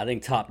 I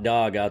think top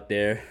dog out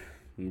there,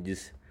 let me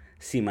just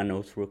see my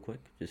notes real quick.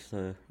 Just,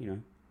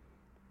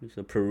 just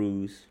a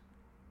peruse.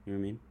 You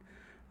know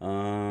what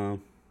I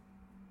mean?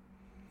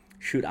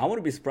 Shoot, I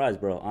wouldn't be surprised,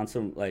 bro, on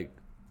some, like,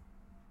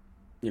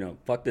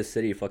 fuck the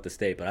city, fuck the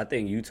state, but I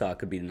think Utah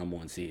could be the number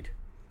 1 seed.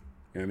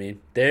 You know what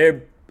I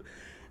mean?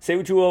 Say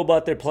what you will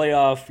about their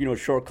playoff,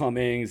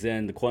 shortcomings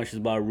and the questions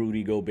about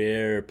Rudy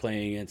Gobert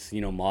playing against,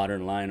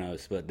 modern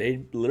lineups, but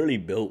they literally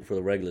built for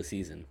the regular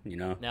season,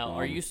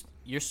 Now,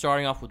 you're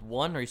starting off with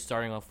 1 or are you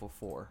starting off with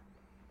 4?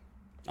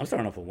 I'm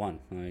starting off with 1.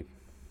 Like,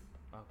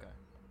 okay.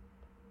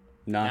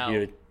 Nah,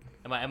 now,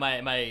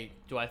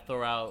 do I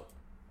throw out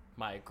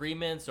my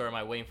agreements or am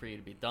I waiting for you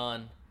to be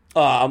done?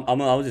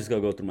 I'll just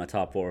go through my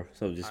top 4.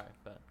 So just. All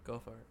right, bet. Go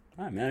for it.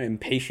 All right, man,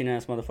 impatient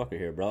ass motherfucker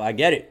here, bro. I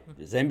get it.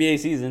 It's NBA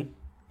season.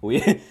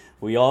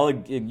 We all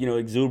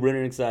exuberant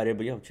and excited,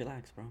 but yo,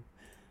 chillax, bro.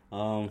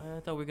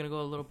 I thought we were gonna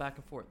go a little back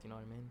and forth. You know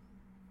what I mean?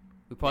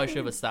 We probably should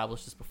have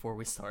established this before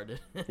we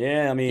started.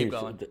 Yeah, I mean, Keep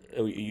going.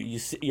 You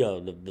see,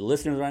 the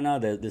listeners right now,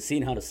 they're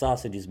seeing how the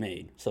sausage is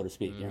made, so to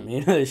speak. You know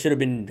what I mean? It should have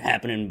been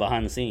happening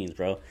behind the scenes,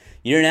 bro.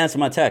 You didn't answer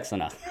my text, or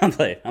not? I'm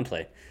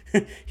playing.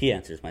 He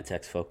answers my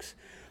text, folks.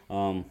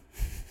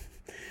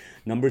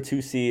 Number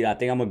 2 seed, I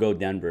think I'm gonna go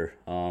Denver.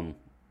 And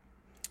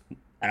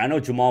I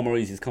know Jamal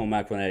Murray's is coming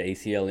back from that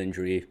ACL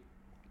injury,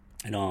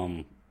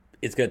 and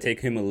it's gonna take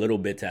him a little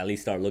bit to at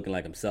least start looking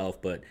like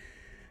himself. But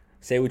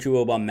say what you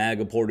will about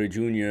Maga Porter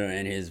Jr.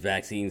 and his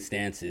vaccine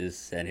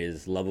stances and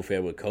his love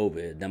affair with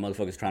COVID, that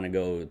motherfucker's trying to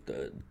go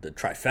the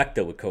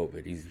trifecta with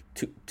COVID. He's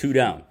two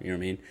down, you know what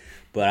I mean?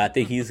 But I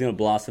think he's gonna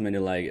blossom into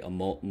like a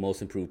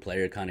most improved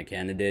player kind of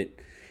candidate.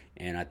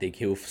 And I think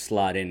he'll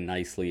slot in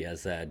nicely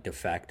as a de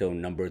facto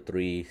number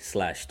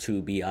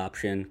 3/2B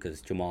option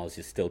because Jamal is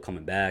just still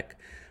coming back.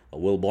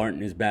 Will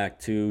Barton is back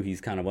too.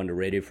 He's kind of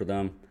underrated for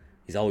them.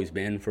 He's always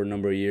been for a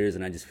number of years,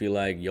 and I just feel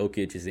like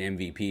Jokic is the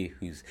MVP.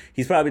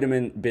 He's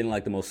probably been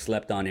like the most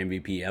slept on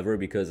MVP ever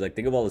because like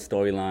think of all the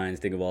storylines,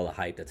 think of all the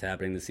hype that's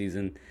happening this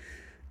season.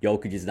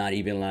 Jokic is not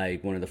even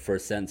like one of the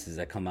first sentences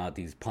that come out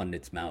these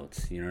pundits'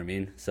 mouths. You know what I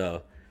mean?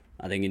 So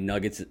I think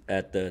Nuggets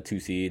at the 2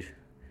 seed.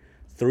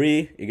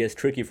 3, it gets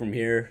tricky from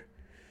here.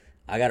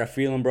 I got a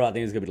feeling, bro. I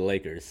think it's gonna be the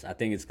Lakers. I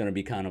think it's gonna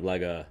be kind of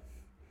like I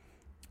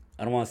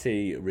don't want to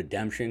say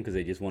redemption because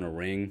they just won a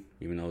ring,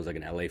 even though it was like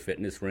an LA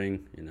Fitness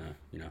ring in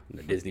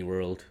the Disney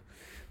World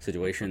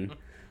situation.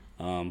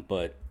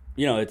 But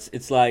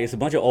it's like it's a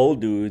bunch of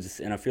old dudes,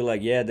 and I feel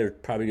like they're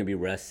probably gonna be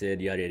rested,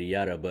 yada yada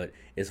yada. But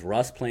it's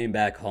Russ playing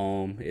back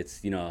home.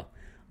 It's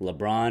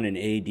LeBron and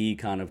AD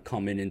kind of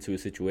coming into a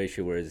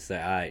situation where it's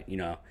like, all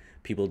right,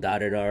 people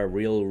doubted our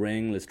real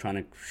ring. Let's try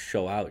to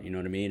show out. You know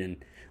what I mean?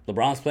 And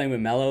LeBron's playing with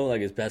Melo,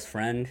 like his best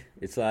friend.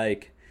 It's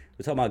like.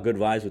 We're talking about good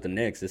vibes with the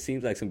Knicks. It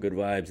seems like some good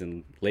vibes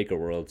in Laker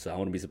world, so I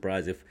wouldn't be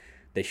surprised if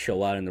they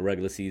show out in the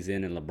regular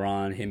season. And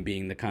LeBron, him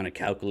being the kind of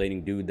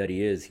calculating dude that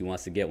he is, he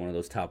wants to get one of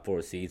those top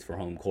 4 seeds for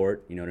home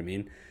court. You know what I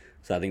mean?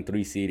 So I think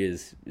 3 seed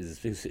is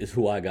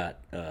who I got.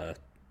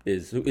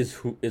 Is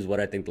what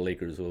I think the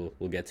Lakers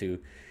will get to.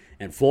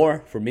 And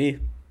 4 for me,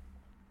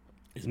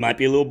 this might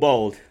be a little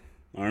bold.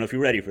 I don't know if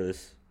you're ready for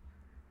this.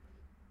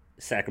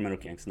 Sacramento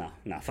Kings. Nah,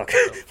 fuck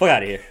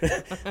out of here.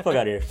 Fuck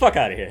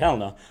out of here. Hell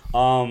no.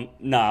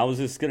 I was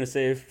just gonna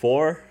say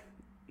 4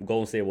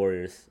 Golden State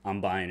Warriors. I'm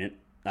buying it.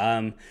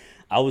 I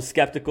was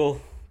skeptical,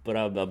 but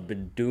I've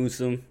been doing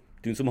some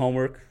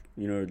homework.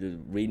 Just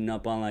reading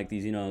up on like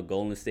these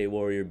Golden State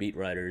Warrior beat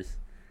writers.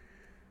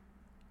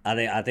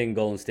 I think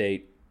Golden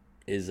State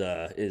is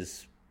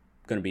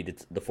gonna be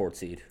the 4th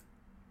seed.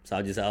 So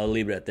I'll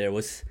leave it at there.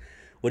 What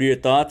are your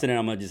thoughts? And then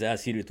I'm gonna just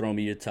ask you to throw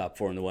me your top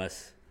 4 in the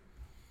West.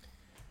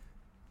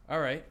 All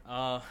right,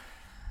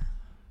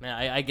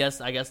 man. I guess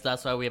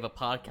that's why we have a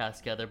podcast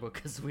together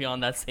because we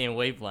on that same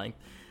wavelength.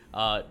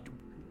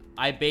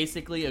 I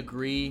basically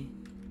agree.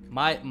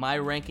 My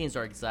rankings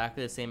are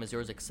exactly the same as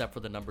yours except for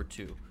the number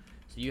 2. So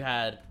you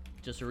had,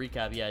 just to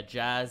recap, you had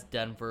Jazz,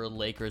 Denver,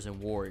 Lakers, and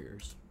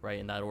Warriors, right,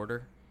 in that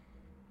order?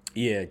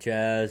 Yeah,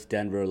 Jazz,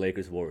 Denver,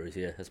 Lakers, Warriors.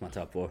 Yeah, that's my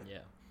top 4. Yeah.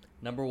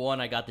 Number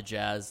 1, I got the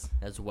Jazz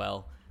as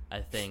well.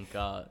 I think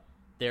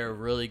they're a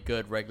really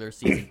good regular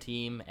season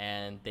team,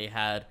 and they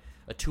had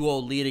a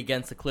 2-0 lead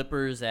against the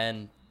Clippers,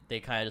 and they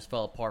kind of just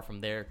fell apart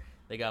from there.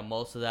 They got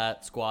most of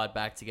that squad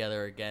back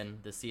together again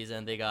this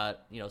season. They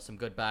got some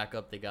good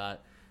backup. They got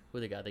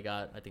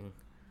I think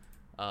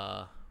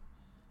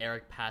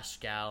Eric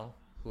Pascal,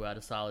 who had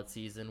a solid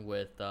season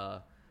with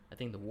I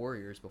think the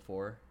Warriors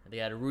before. They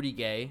had Rudy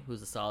Gay,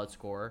 who's a solid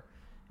scorer,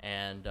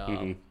 and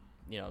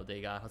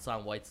they got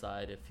Hassan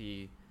Whiteside. If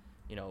he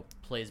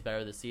plays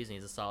better this season,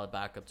 he's a solid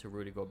backup to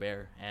Rudy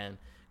Gobert. And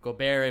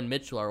Gobert and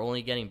Mitchell are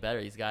only getting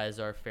better. These guys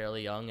are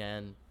fairly young,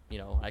 and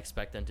I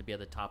expect them to be at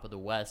the top of the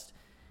West.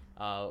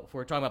 If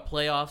we're talking about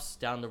playoffs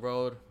down the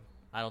road,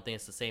 I don't think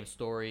it's the same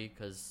story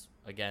because,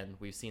 again,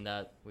 we've seen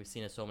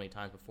it so many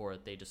times before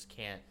that they just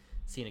can't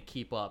seem to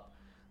keep up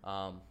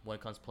when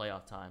it comes to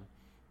playoff time.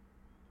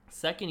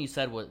 Second, you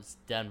said was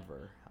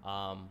Denver.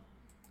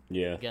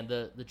 Yeah. Again,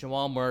 the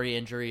Jamal Murray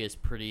injury is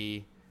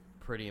pretty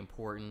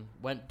important.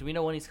 Do we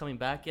know when he's coming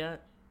back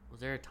yet? Was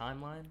there a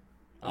timeline?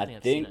 I don't think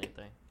I've seen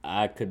anything.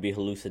 I could be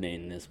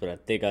hallucinating this, but I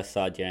think I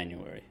saw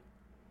January,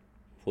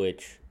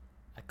 which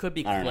I could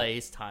be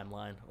Clay's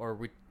timeline,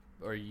 or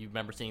you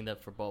remember seeing that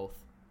for both?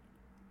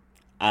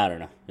 I don't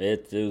know.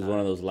 It was one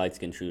of those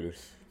light-skinned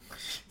shooters.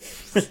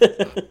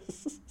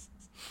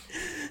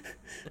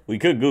 We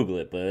could Google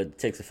it, but it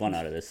takes the fun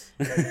out of this.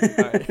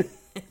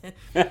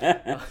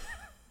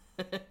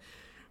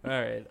 All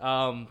right.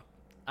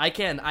 I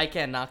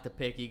can't knock the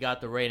pick. You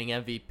got the reigning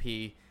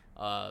MVP.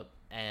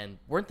 And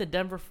weren't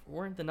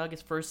the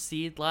Nuggets first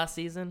seed last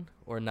season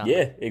or not?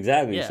 Yeah,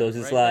 exactly. Yeah, so it's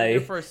just right?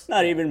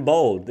 Not even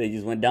bold. They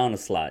just went down a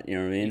slot. You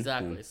know what I mean?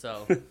 Exactly.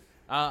 So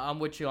I'm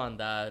with you on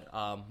that.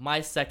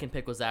 My second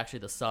pick was actually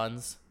the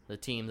Suns, the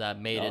team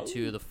that made it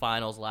to the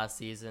finals last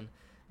season.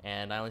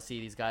 And I only see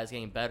these guys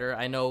getting better.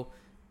 I know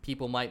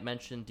people might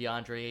mention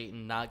DeAndre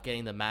Ayton not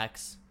getting the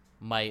max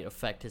might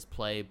affect his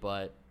play,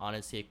 but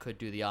honestly, it could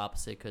do the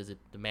opposite because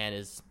the man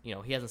is,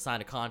 he hasn't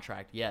signed a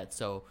contract yet.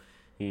 So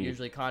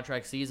usually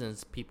contract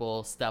seasons,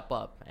 people step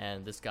up.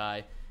 And this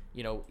guy,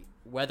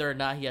 whether or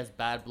not he has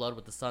bad blood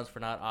with the Suns for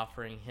not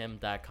offering him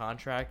that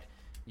contract,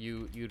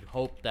 you'd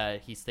hope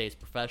that he stays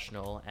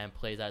professional and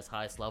plays at his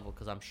highest level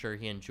because I'm sure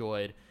he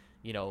enjoyed,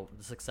 the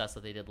success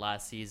that they did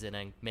last season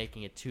and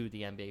making it to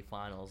the NBA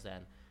Finals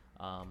and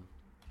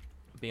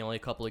being only a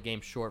couple of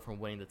games short from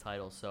winning the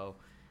title. So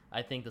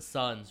I think the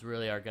Suns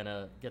really are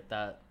gonna get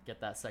that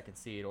second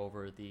seed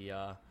over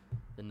the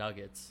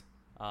Nuggets.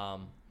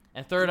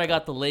 And third, I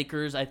got the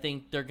Lakers. I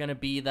think they're gonna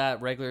be that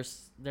regular.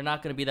 They're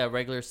not gonna be that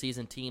regular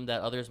season team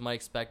that others might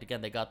expect.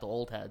 Again, they got the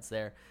old heads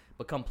there,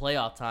 but come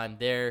playoff time,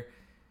 they're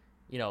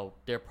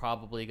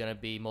probably gonna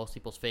be most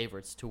people's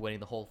favorites to winning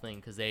the whole thing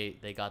because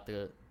they got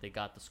the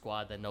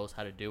squad that knows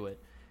how to do it.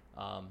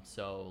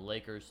 So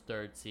Lakers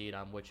third seed,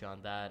 I'm with you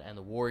on that, and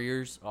the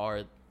Warriors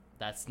are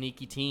that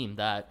sneaky team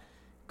that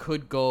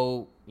could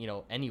go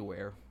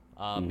anywhere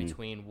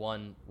between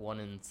 1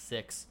 and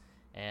 6,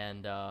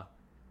 and there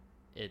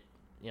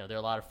are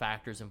a lot of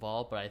factors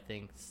involved, but I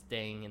think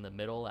staying in the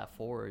middle at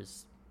 4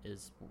 is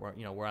where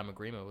I'm in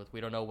agreement with.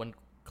 We don't know when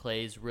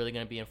Clay's really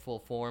going to be in full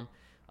form.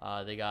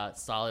 They got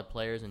solid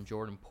players in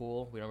Jordan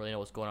Poole. We don't really know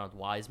what's going on with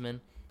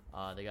Wiseman.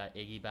 They got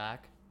Iggy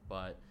back,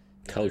 but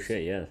so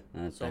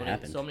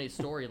many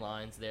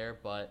storylines there.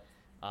 But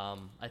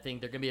I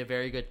think they're going to be a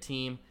very good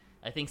team.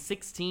 I think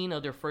 16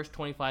 of their first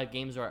 25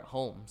 games are at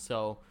home.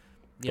 So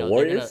the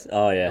Warriors?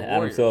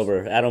 Adam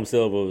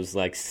Silver was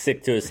like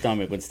sick to his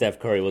stomach when Steph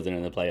Curry wasn't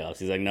in the playoffs.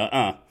 He's like,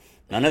 none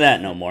of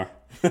that no more.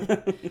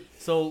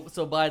 So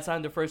by the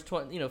time the first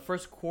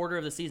first quarter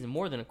of the season,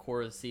 more than a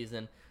quarter of the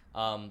season,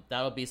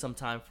 that'll be some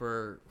time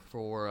for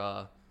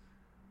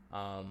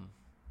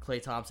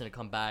Klay Thompson to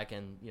come back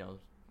and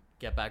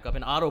get back up.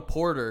 And Otto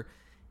Porter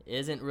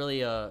isn't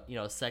really a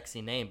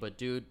sexy name, but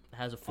dude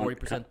has a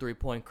 40%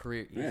 3-point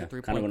career. Yeah,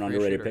 kind of an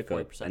underrated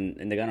pickup.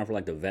 And they got him for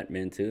like the vet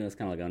min too. That's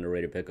kind of like an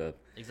underrated pickup.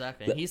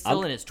 Exactly. And he's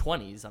still in his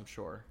 20s, I'm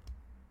sure.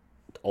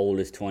 The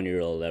oldest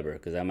 20-year-old ever,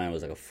 because that man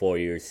was like a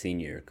 4-year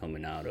senior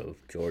coming out of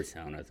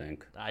Georgetown, I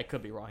think. I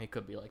could be wrong. He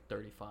could be like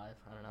 35.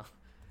 I don't know.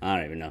 I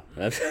don't even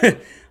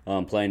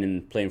know.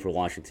 Playing for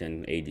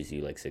Washington ages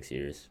you like 6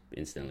 years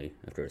instantly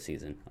after a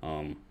season.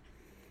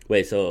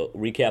 Wait, so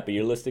recap of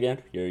your list again.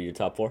 Your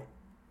top 4.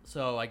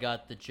 So I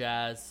got the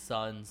Jazz,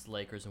 Suns,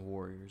 Lakers, and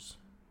Warriors.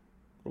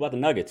 What about the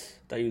Nuggets?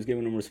 I thought you was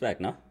giving them respect,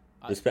 no?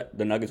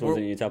 The Nuggets wasn't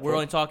in your top 4? We're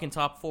only talking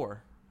top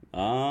 4. Oh,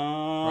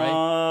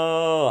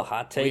 right?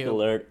 Hot take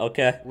alert.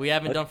 Okay. We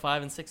haven't done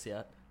 5 and 6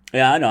 yet.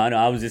 Yeah, I know.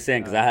 I was just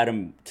saying because I had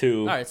them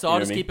 2. All right, so I'll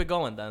just keep it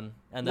going then.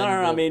 And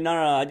then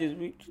No.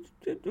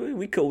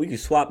 We could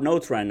swap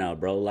notes right now,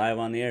 bro. Live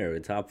on the air.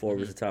 Top 4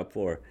 versus top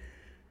 4.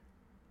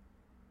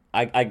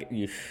 I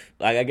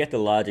get the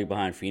logic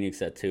behind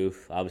Phoenix at 2.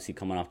 Obviously,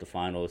 coming off the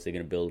finals, they're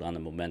gonna build on the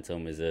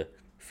momentum is a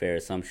fair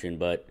assumption.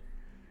 But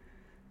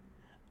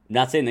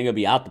not saying they're gonna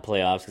be out the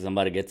playoffs because I'm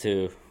about to get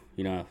to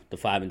the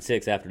 5 and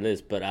 6 after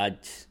this. But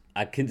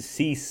I can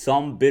see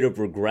some bit of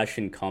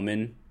regression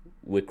coming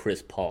with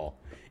Chris Paul,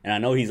 and I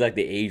know he's like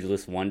the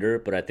ageless wonder,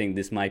 but I think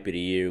this might be the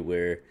year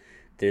where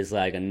there's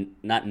like a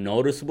not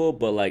noticeable,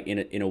 but like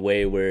in a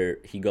way where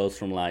he goes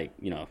from like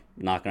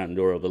knocking on the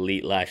door of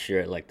elite last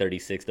year at like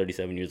 36,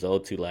 37 years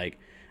old to like,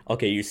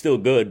 okay, you're still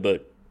good,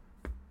 but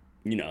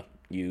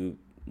you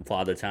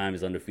Father Time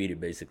is undefeated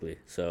basically.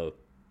 So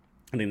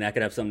I think that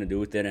could have something to do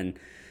with it. And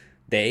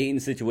the Ayton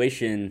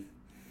situation,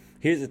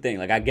 here's the thing,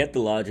 like I get the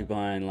logic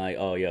behind like,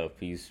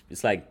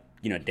 it's like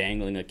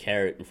dangling a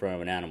carrot in front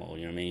of an animal.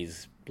 You know what I mean?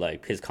 He's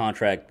like his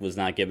contract was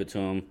not given to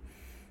him.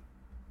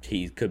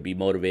 He could be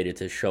motivated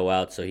to show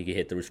out so he could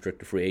hit the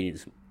restricted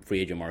free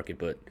agent market,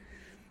 but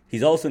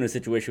he's also in a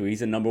situation where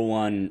he's a number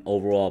 1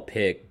 overall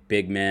pick,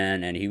 big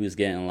man, and he was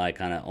getting like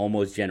kind of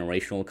almost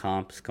generational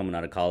comps coming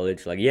out of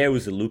college. Like, yeah, it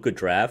was a Luka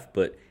draft,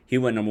 but he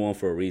went number 1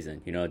 for a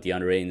reason. You know,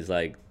 DeAndre Ayton's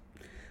like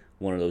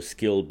one of those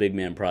skilled big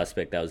man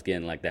prospect that was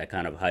getting like that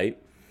kind of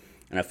hype.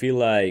 And I feel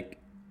like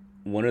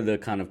one of the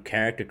kind of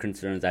character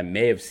concerns I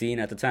may have seen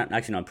at the time,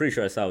 actually, no, I'm pretty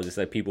sure I saw, was just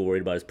like people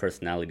worried about his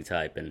personality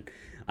type. And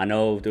I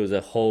know there was a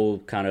whole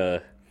kind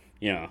of,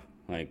 you know,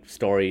 like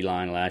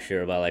storyline last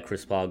year about like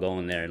Chris Paul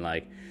going there and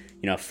like,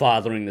 you know,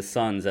 fathering the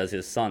Suns as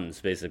his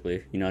sons,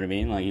 basically. You know what I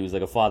mean? Like, he was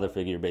like a father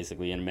figure,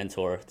 basically, and a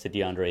mentor to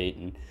DeAndre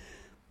Ayton.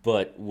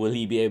 But will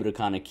he be able to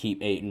kind of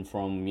keep Ayton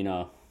from, you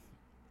know,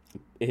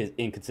 his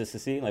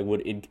inconsistency? Like,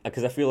 would it,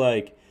 because I feel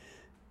like,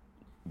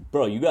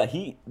 bro,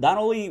 he not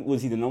only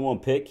was he the number 1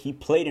 pick, he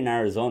played in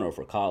Arizona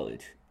for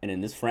college. And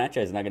in this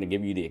franchise is not going to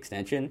give you the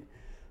extension.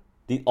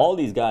 All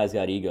these guys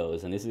got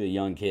egos, and this is a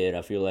young kid.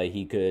 I feel like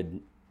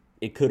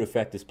it could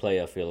affect his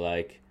play, I feel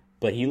like.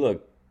 But he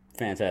looked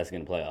fantastic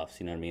in the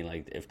playoffs, you know what I mean?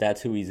 Like, if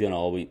that's who he's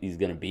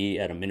gonna be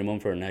at a minimum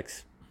for the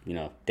next, you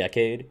know,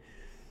 decade,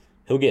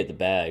 he'll get the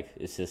bag.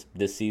 It's just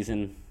this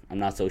season, I'm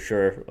not so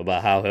sure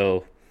about how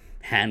he'll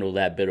handle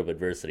that bit of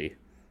adversity.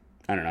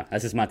 I don't know.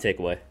 That's just my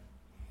takeaway.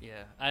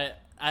 Yeah,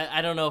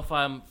 I don't know if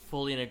I'm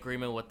fully in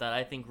agreement with that.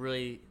 I think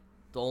really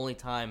the only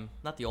time,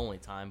 not the only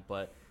time,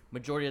 but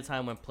majority of the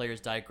time when players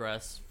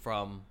digress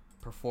from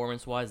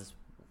performance-wise is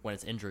when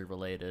it's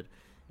injury-related.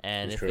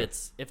 And if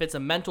it's a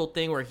mental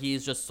thing where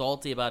he's just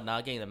salty about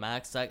not getting the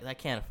max, that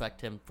can't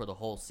affect him for the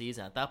whole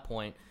season. At that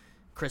point,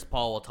 Chris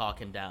Paul will talk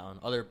him down.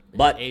 His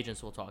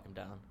agents will talk him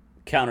down.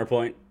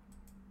 Counterpoint: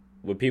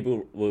 with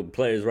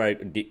players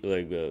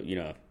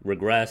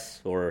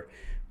regress or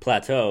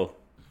plateau,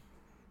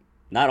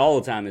 not all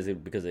the time is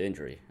it because of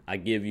injury. I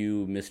give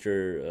you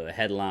Mr.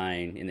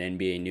 Headline in the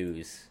NBA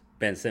News,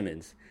 Ben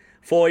Simmons.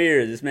 4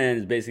 years, this man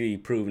has basically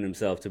proven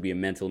himself to be a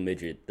mental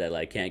midget that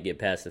like can't get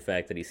past the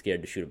fact that he's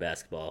scared to shoot a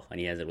basketball and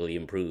he hasn't really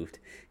improved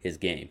his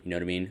game. You know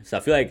what I mean? So I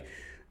feel like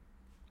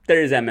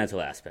there is that mental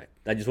aspect.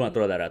 I just want to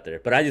throw that out there.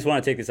 But I just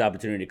want to take this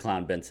opportunity to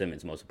clown Ben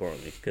Simmons, most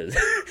importantly, because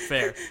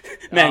fair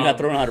man got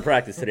thrown out of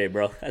practice today,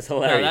 bro. That's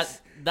hilarious.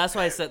 No, that's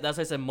why I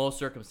said most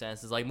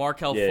circumstances. Like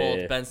Markelle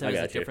Fultz, Ben Simmons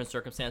is a different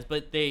circumstance,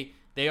 but they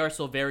are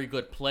still very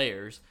good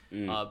players.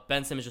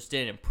 Ben Simmons just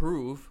didn't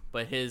improve,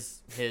 but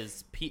his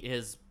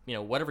you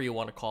know, whatever you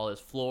want to call his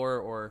floor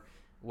or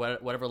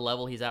whatever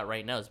level he's at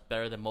right now is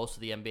better than most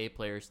of the NBA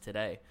players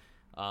today.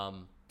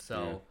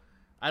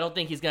 I don't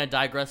think he's going to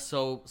digress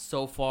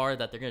so far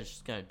that they're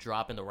just going to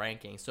drop in the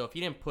rankings. So if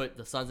you didn't put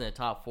the Suns in the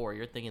top 4,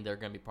 you're thinking they're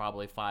going to be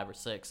probably 5 or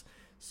 6.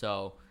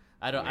 So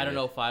I don't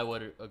know if I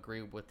would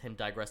agree with him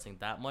digressing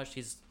that much.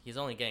 He's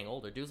only getting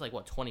older. Dude's like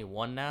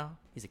 21 now.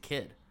 He's a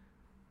kid.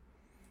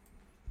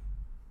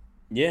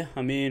 Yeah,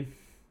 I mean,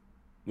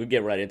 we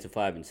get right into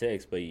 5 and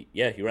 6, but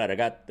yeah, you're right. I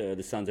got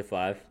the Suns at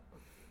 5.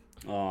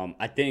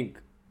 I think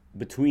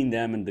between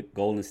them and the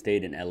Golden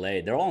State and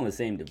LA, they're all in the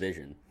same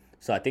division.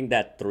 So I think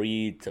that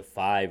 3 to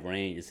 5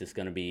 range is just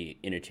going to be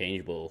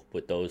interchangeable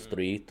with those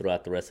 3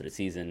 throughout the rest of the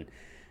season.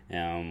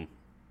 I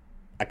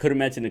could have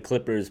mentioned the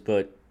Clippers,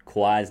 but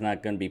Kawhi's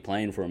not going to be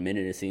playing for a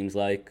minute, it seems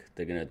like.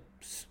 They're going to,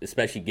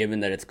 especially given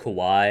that it's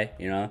Kawhi,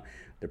 you know,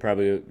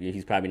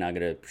 he's probably not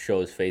going to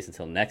show his face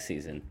until next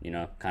season, you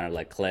know, kind of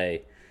like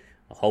Clay.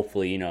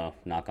 Hopefully, you know,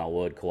 knock on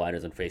wood, Kawhi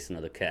doesn't face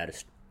another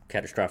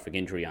catastrophic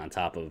injury on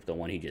top of the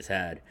one he just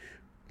had,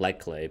 like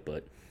Clay.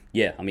 But,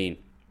 yeah, I mean,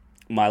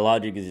 my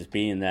logic is just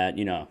being that,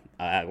 you know,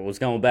 I was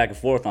going back and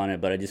forth on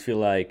it, but I just feel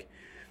like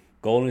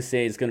Golden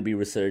State is going to be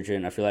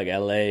resurgent. I feel like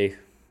LA,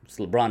 it's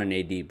LeBron and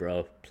AD,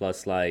 bro.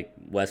 Plus, like,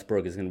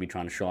 Westbrook is going to be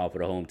trying to show off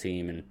with a home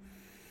team. And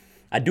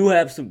I do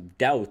have some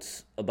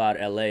doubts about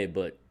LA,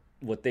 but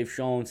what they've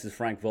shown since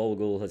Frank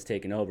Vogel has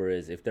taken over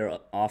is if their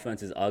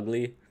offense is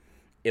ugly,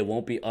 it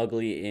won't be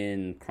ugly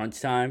in crunch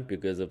time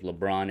because of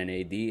LeBron and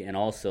AD, and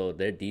also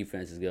their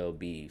defense is going to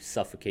be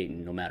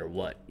suffocating no matter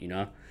what, you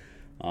know?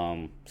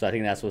 So I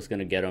think that's what's going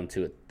to get them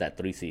to that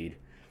 3 seed.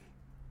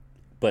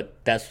 But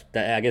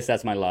I guess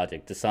that's my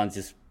logic. The Suns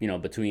just, you know,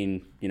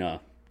 between, you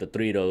know, the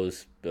 3 of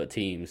those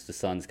teams, the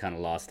Suns kind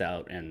of lost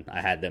out, and I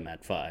had them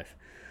at 5.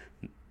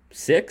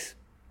 6,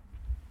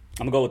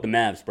 I'm going to go with the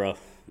Mavs, bro.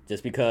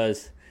 Just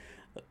because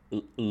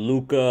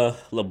Luka,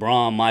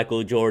 LeBron,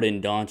 Michael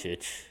Jordan,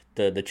 Doncic,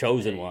 the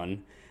chosen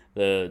one.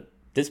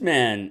 This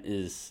man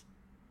is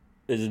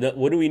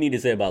what do we need to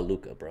say about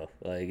Luka, bro?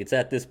 Like, it's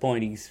at this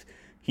point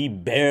he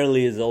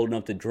barely is old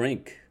enough to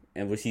drink,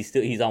 and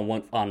he's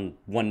on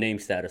one name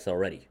status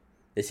already.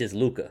 It's just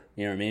Luka,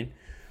 you know what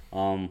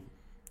I mean?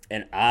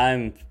 And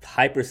I'm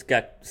hyper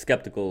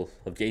skeptical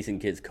of Jason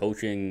Kidd's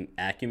coaching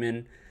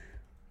acumen,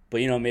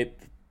 but you know, maybe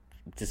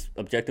just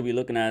objectively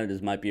looking at it,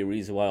 this might be a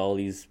reason why all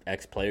these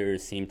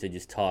ex-players seem to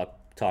just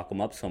talk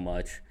him up so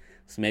much.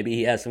 So maybe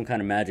he has some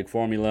kind of magic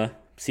formula.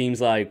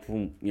 Seems like,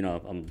 you know,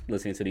 I'm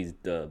listening to these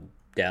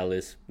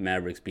Dallas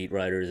Mavericks beat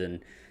writers, and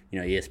you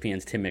know,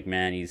 ESPN's Tim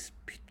McMahon.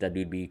 That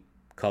dude be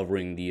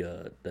covering the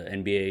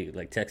NBA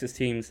like Texas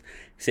teams.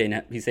 He's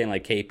saying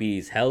like KP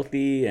is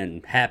healthy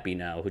and happy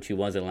now, which he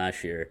wasn't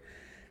last year.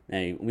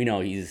 And we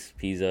know he's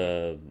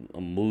a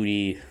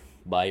moody,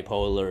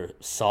 bipolar,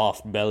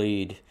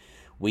 soft-bellied,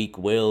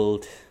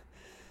 weak-willed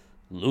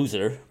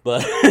loser.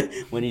 But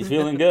when he's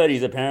feeling good,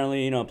 he's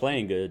apparently,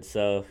 playing good.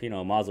 So,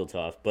 mazel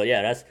tov. But,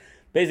 yeah, that's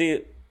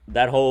basically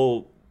that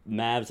whole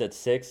Mavs at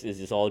 6 is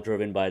just all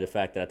driven by the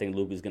fact that I think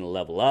Luka's going to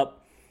level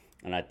up.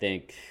 And I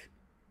think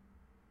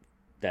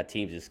that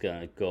team's just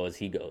going to go as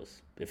he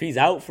goes. If he's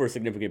out for a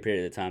significant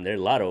period of time, they're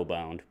lotto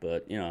bound.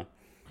 But,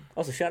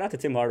 also shout out to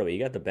Tim Hardaway. He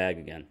got the bag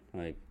again.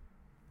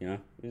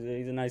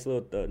 He's a nice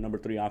little number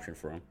 3 option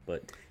for him.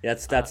 But yeah,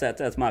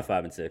 that's my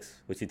 5 and 6.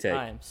 What you take?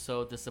 I am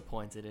so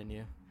disappointed in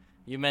you.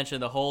 You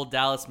mentioned the whole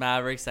Dallas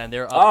Mavericks and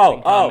their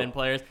up-and-coming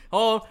players.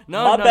 Oh,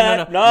 no. I'm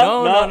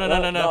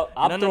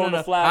throwing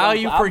the flag. How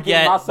you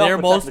forget their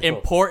most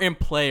important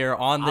player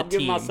on the team? I'm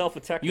giving myself a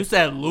technical. You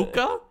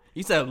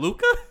said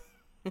Luka?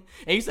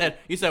 And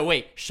you said,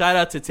 wait, shout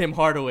out to Tim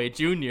Hardaway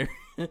Jr.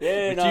 But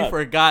you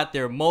forgot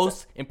their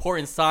most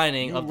important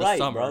signing of the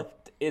summer. Bro.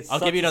 I'll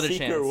give you another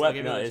chance.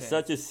 It's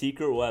such a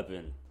secret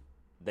weapon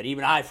that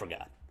even I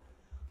forgot.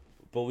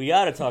 But we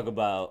got to talk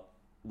about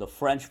the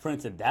French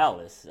Prince of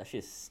Dallas. That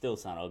shit still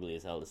sound ugly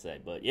as hell to say.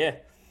 But yeah,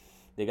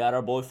 they got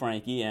our boy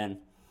Frankie. And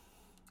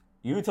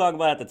you talk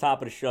about at the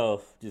top of the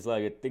show, just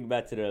like think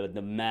back to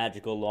the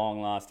magical long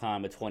lost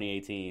time of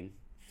 2018.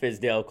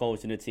 Fizdale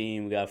coaching the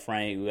team. We got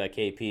Frank. We got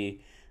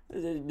KP.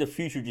 The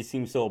future just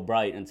seems so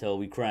bright until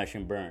we crash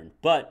and burn.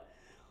 But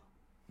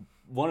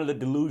one of the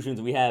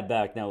delusions we had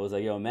back then was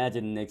like,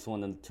 imagine the Knicks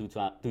won the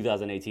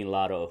 2018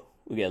 Lotto.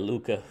 We got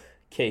Luka,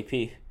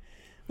 KP,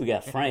 we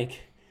got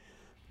Frank.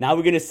 Now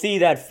we're going to see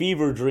that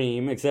fever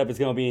dream, except it's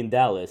going to be in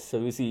Dallas. So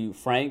we see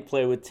Frank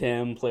play with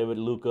Tim, play with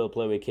Luka,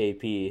 play with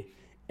KP.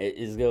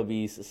 It's going to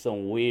be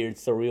some weird,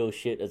 surreal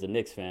shit as a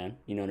Knicks fan.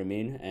 You know what I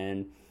mean?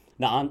 And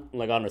now,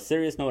 on a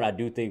serious note, I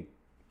do think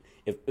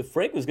if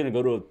Frank was going to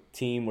go to a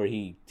team where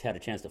he had a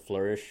chance to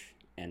flourish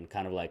and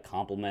kind of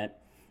complement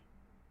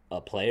a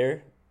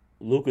player,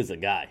 Luka's a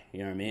guy. You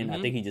know what I mean? Mm-hmm.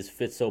 I think he just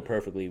fits so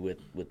perfectly with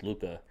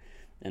Luka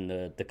and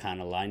the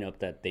kind of lineup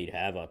that they'd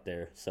have out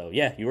there. So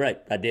yeah, you're right.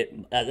 I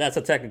did. That's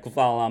a technical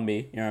foul on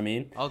me. You know what I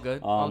mean? All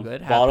good. All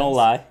good. Ball don't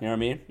lie. You know what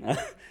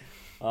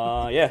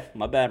I mean? Yeah,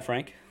 my bad,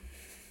 Frank.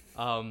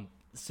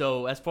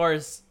 So as far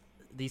as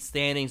these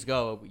standings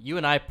go, you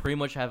and I pretty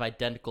much have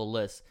identical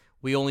lists.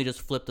 We only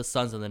just flipped the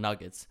Suns and the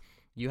Nuggets.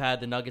 You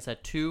had the Nuggets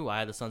at 2. I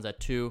had the Suns at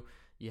 2.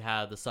 You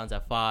have the Suns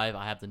at 5.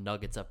 I have the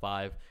Nuggets at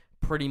 5.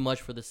 Pretty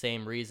much for the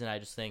same reason. I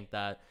just think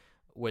that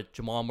with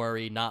Jamal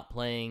Murray not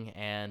playing,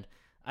 and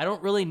I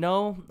don't really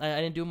know.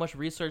 I didn't do much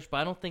research, but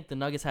I don't think the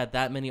Nuggets had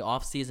that many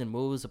offseason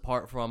moves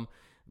apart from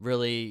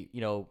really,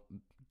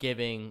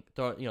 throwing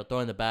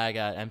the bag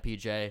at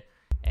MPJ.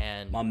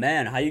 And my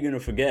man, how you gonna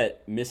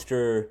forget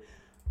Mr.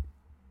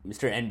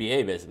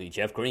 NBA basically,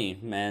 Jeff Green?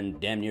 Man,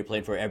 damn near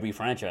played for every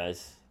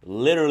franchise,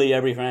 literally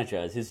every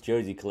franchise. His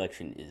jersey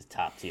collection is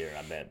top tier.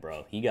 I bet,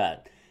 bro. He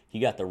got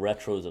the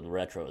retros of the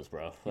retros,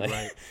 bro.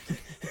 Right.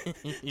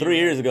 3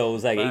 years ago, it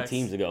was like Facts. 8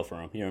 teams ago for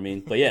him. You know what I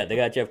mean? But yeah, they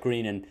got Jeff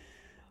Green, and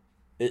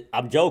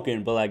I'm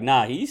joking,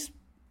 but he's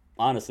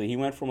honestly, he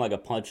went from a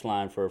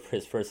punchline for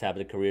his first half of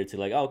the career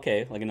to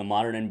okay, in the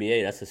modern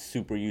NBA, that's a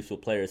super useful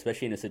player,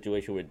 especially in a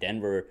situation where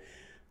Denver,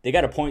 they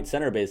got a point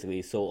center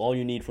basically, so all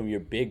you need from your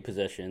big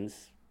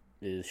possessions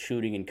is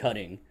shooting and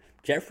cutting.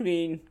 Jeff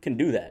Green can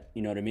do that.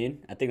 You know what I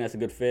mean? I think that's a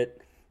good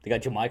fit. They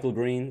got JaMychal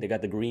Green. They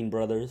got the Green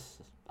brothers.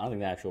 I don't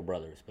think they're actual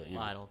brothers, but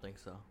I don't think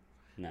so.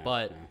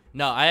 No,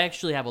 no, I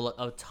actually have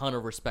a ton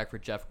of respect for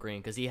Jeff Green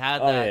because he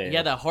had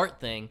that heart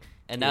thing,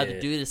 and now the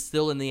dude is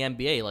still in the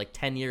NBA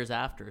 10 years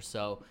after.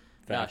 So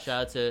shout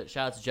out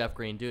to Jeff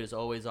Green. Dude is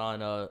always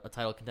on a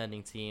title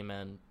contending team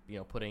and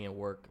putting in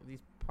work. He's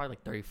probably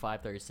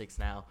 35, 36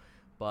 now,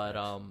 but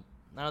I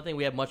don't think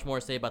we have much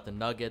more to say about the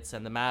Nuggets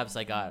and the Mavs.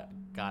 I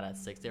got at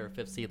 6. They were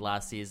 5th seed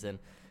last season.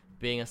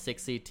 Being a 6th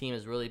seed team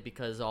is really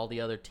because all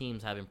the other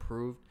teams have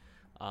improved.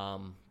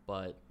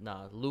 But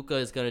Luka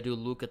is gonna do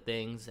Luka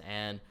things,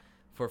 and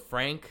for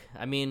Frank,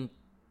 I mean,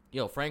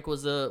 Frank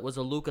was a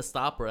Luka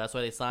stopper. That's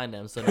why they signed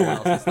him, so no one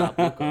else can stop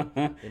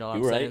Luka. You know what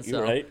I'm saying?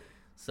 You're right.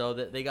 So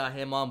they got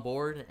him on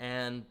board,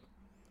 and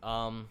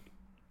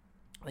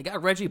they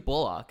got Reggie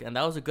Bullock, and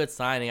that was a good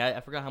signing.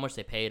 I forgot how much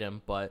they paid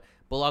him, but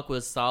Bullock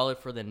was solid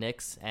for the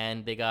Knicks,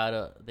 and they got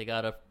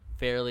a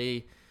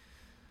fairly,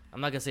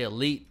 I'm not gonna say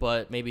elite,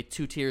 but maybe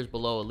 2 tiers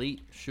below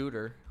elite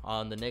shooter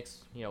on the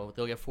Knicks. They'll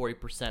get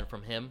 40%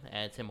 from him,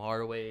 and Tim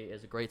Hardaway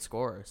is a great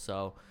scorer.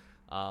 So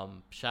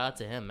shout out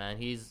to him, man.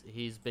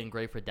 He's been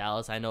great for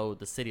Dallas. I know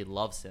the city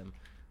loves him.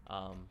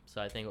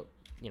 So I think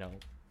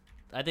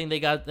they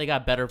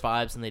got better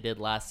vibes than they did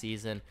last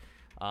season.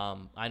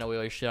 I know we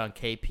always shit on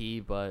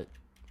KP, but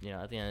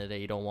at the end of the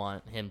day, you don't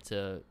want him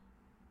to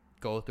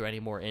go through any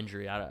more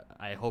injury.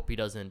 I hope he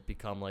doesn't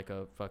become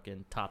a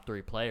fucking top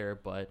 3 player,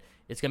 but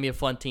it's gonna be a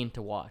fun team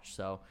to watch.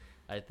 So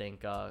I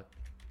think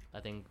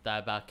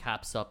that about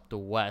caps up the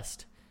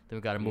West. Then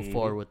we got to move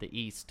forward with the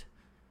East.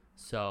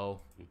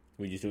 So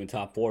we're just doing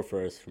top 4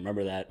 first.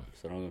 Remember that.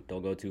 So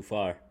don't go too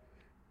far.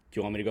 Do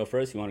you want me to go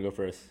first? You want to go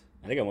first?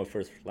 I think I went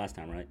first last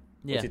time, right?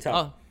 Yeah. What's your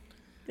top?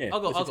 Yeah, I'll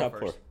go what's your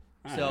first.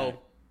 top 4? So, All right.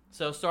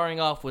 so starting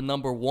off with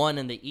number 1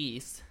 in the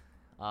East,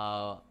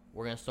 we're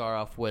gonna start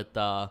off with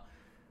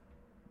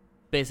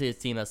basically a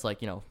team that's like,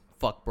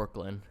 fuck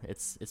Brooklyn.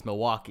 It's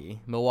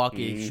Milwaukee.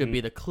 Milwaukee should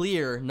be the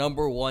clear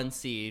number 1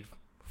 seed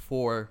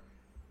for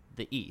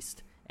the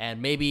East,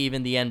 and maybe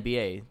even the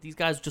NBA. These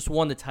guys just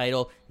won the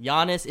title.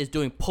 Giannis is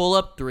doing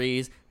pull-up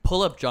threes,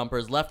 pull-up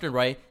jumpers left and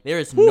right. There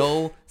is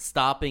no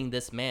stopping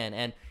this man,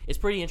 and it's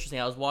pretty interesting.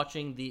 I was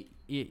watching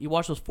you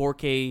watched those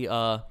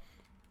 4K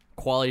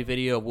quality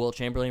video of Will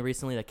Chamberlain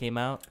recently that came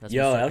out? That's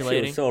been That shit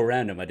circulating. was so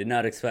random. I did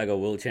not expect a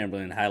Will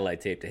Chamberlain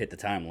highlight tape to hit the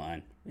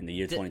timeline in the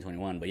year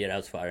 2021, but yeah, that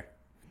was fire.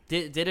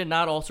 Did it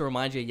not also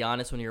remind you of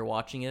Giannis when you were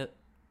watching it?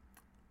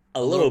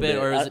 A little bit,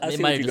 or I it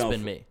see might what have you're just going been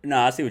for. me? No,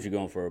 I see what you're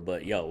going for,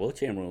 but Will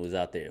Chamberlain was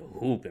out there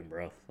hooping,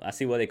 bro. I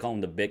see why they call him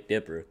the Big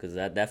Dipper, because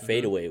that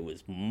fadeaway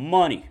was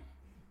money.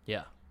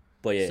 Yeah.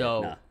 But yeah,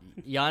 So nah.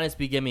 Giannis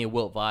be giving me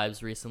Wilt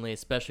vibes recently,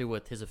 especially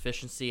with his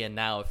efficiency, and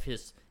now if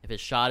his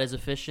shot is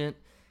efficient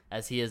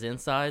as he is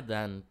inside,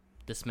 then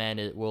this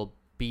man will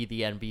be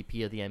the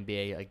MVP of the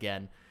NBA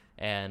again.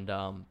 And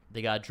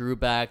they got Drew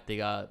back, they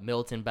got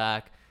Milton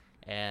back,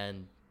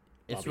 and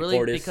it's Bobby really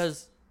Portis.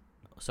 because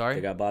sorry,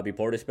 They got Bobby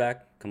Portis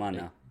back. Come on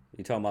now,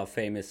 you talking about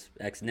famous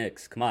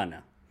ex-Knicks? Come on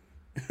now.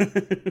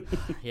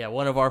 yeah,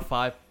 one of our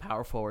 5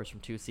 power forwards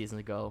from 2 seasons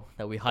ago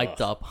that we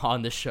hyped up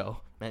on this show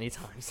many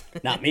times.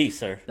 Not me,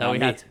 sir. that Not we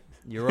me. had to.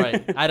 You're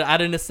right.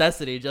 Out of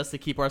necessity, just to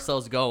keep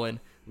ourselves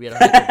going, we had to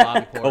hype up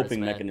Bobby Portis, Coping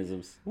man.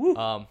 mechanisms. Woo.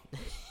 Um,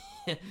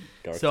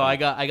 Dark so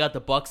time. I got the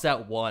Bucks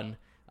at 1,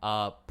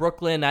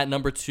 Brooklyn at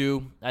number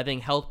 2. I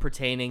think health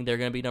pertaining, they're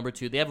gonna be number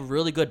 2. They have a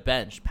really good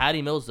bench.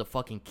 Patty Mills is a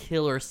fucking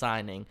killer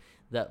signing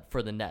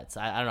for the Nets.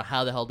 I don't know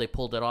how the hell they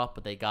pulled it off,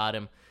 but they got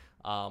him.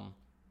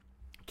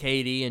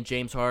 KD and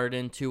James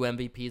Harden, 2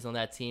 MVPs on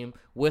that team.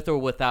 With or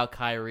without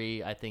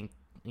Kyrie, I think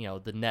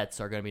the Nets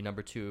are gonna be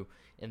number 2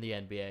 in the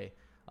NBA,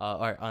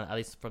 at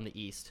least from the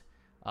East.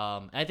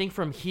 I think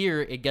from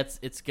here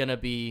it's gonna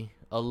be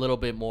a little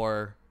bit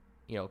more.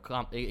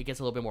 It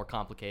gets a little bit more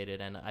complicated,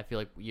 and I feel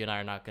like you and I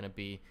are not going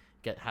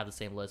to have the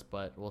same list,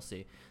 but we'll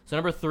see. So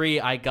number 3,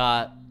 I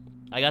got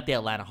the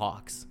Atlanta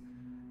Hawks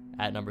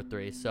at number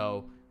 3.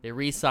 So they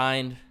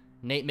re-signed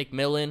Nate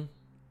McMillan,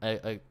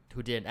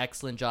 who did an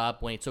excellent job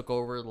when he took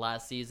over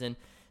last season.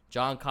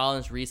 John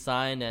Collins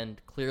re-signed,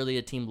 and clearly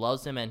the team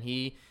loves him. And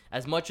he,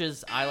 as much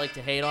as I like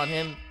to hate on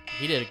him,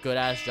 he did a good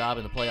ass job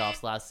in the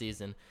playoffs last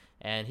season,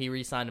 and he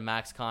re-signed a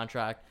max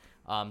contract.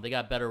 They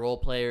got better role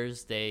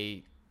players.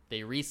 They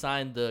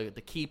re-signed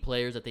the key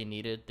players that they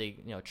needed.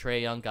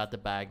 Trae Young got the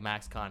bag,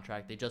 max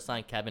contract. They just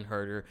signed Kevin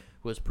Huerter,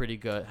 who was pretty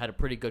good, had a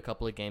pretty good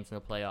couple of games in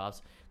the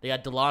playoffs. They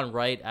got DeLon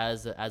Wright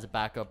as a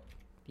backup.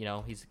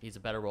 He's a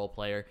better role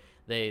player.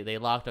 They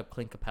locked up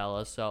Clint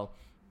Capella. So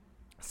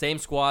same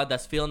squad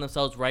that's feeling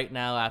themselves right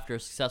now after a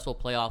successful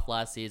playoff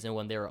last season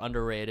when they were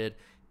underrated.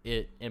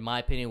 It, in my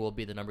opinion, will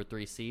be the number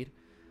 3 seed.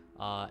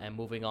 And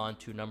moving on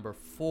to number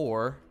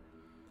 4.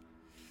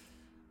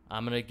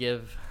 I'm gonna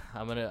give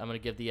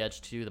the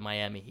edge to the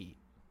Miami Heat.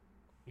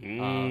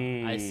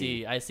 I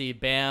see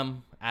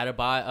Bam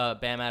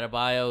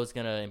Adebayo is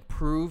gonna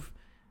improve,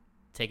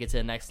 take it to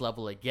the next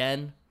level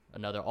again.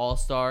 Another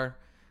All-Star.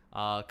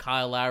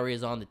 Kyle Lowry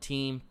is on the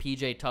team.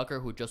 PJ Tucker,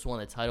 who just won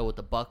the title with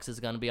the Bucks, is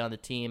gonna be on the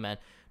team. And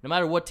no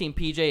matter what team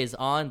PJ is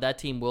on, that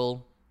team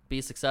will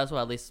be successful.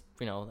 At least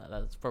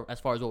that's as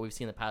far as what we've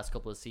seen the past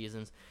couple of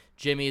seasons.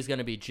 Jimmy is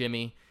gonna be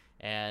Jimmy,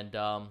 and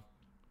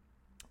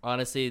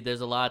honestly,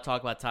 there's a lot of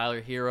talk about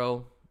Tyler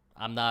Hero.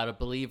 I'm not a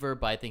believer,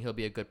 but I think he'll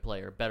be a good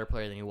player, better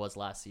player than he was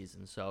last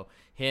season. So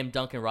him,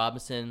 Duncan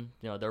Robinson,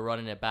 they're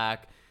running it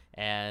back.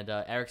 And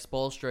Eric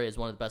Spoelstra is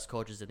one of the best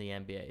coaches in the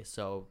NBA.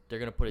 So they're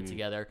going to put it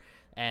together.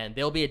 And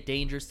they'll be a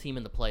dangerous team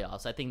in the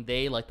playoffs. I think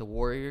they, like the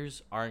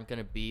Warriors, aren't going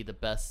to be the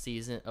best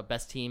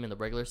team in the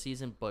regular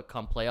season. But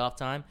come playoff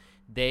time,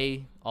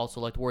 they also,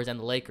 like the Warriors and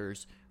the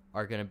Lakers,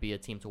 are going to be a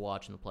team to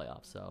watch in the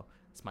playoffs. So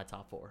it's my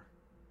top 4.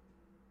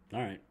 All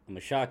right, I'm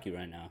gonna shock you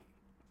right now.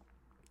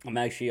 I'm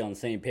actually on the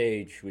same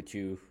page with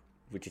you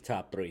with your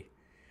top 3.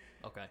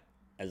 Okay.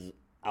 As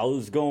I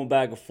was going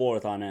back and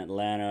forth on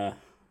Atlanta,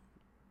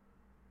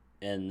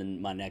 and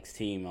then my next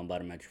team, I'm about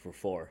to mention for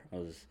 4.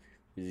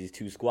 These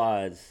 2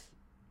 squads.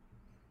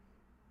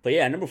 But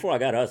yeah, number 4, I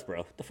got us,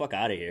 bro. Get the fuck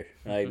out of here.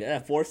 Like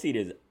that 4 seed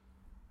is.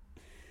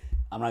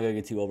 I'm not gonna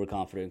get too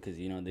overconfident because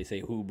they say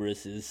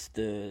hubris is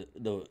the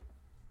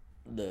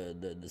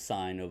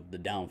sign of the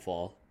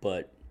downfall,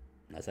 but.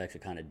 That's actually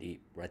kind of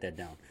deep. Write that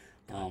down.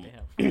 God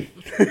damn.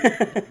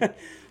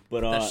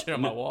 But that shit on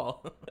my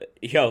wall.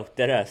 Yo,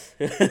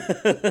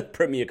 deadass.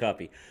 Print me a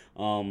copy.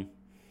 Well,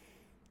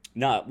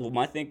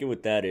 my thinking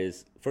with that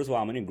is, first of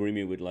all, I'm in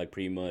agreement with like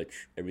pretty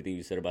much everything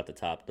you said about the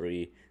top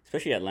 3,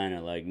 especially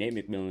Atlanta. Like Nate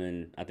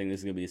McMillan, I think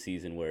this is gonna be a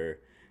season where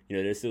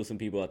there's still some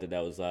people out there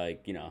that was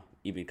like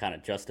even kind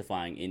of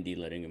justifying Indy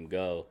letting him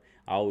go.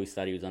 I always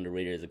thought he was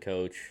underrated as a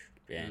coach,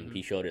 and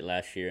he showed it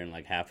last year in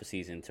like half a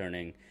season,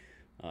 turning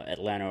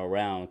Atlanta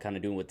around, kind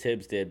of doing what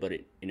Tibbs did, but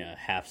in a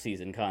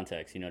half-season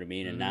context, you know what I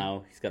mean? And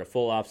now he's got a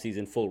full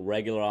offseason, full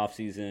regular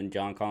offseason.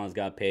 John Collins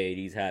got paid.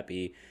 He's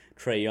happy.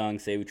 Trae Young,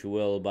 say what you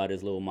will about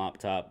his little mop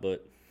top,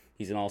 but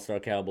he's an all-star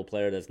caliber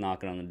player that's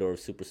knocking on the door of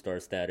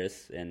superstar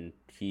status, and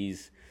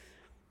he's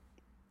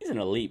an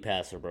elite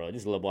passer, bro. I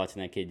just love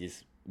watching that kid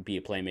just be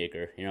a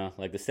playmaker, you know?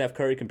 Like the Steph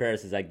Curry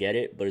comparisons, I get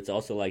it, but it's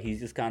also like he's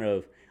just kind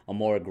of a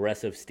more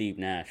aggressive Steve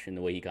Nash in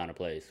the way he kind of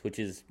plays, which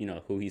is, you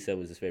know, who he said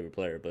was his favorite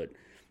player. But,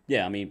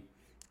 yeah, I mean,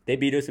 they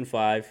beat us in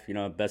 5, you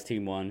know, best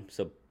team won,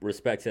 so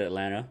respect to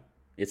Atlanta.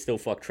 It still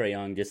fucked Trae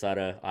Young just out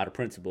of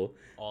principle.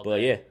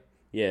 But,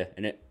 yeah.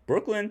 And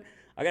Brooklyn,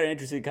 I got an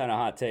interesting kind of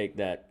hot take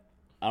that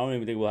I don't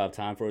even think we'll have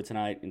time for it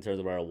tonight in terms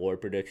of our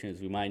award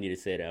predictions. We might need to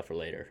say that for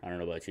later. I don't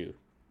know about you.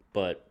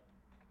 But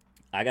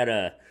I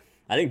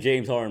think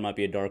James Harden might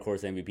be a dark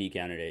horse MVP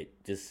candidate.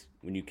 Just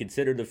when you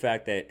consider the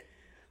fact that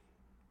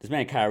this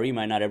man Kyrie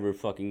might not ever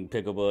fucking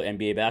pick up a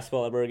NBA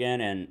basketball ever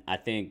again, and I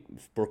think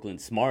if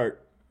Brooklyn's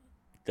smart,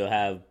 they'll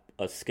have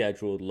a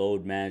scheduled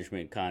load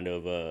management kind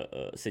of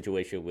a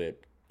situation with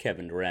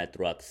Kevin Durant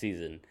throughout the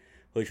season,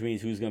 which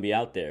means who's going to be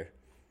out there?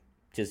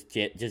 Just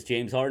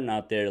James Harden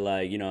out there,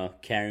 like, you know,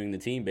 carrying the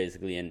team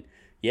basically. And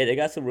yeah, they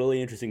got some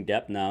really interesting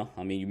depth now.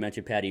 I mean, you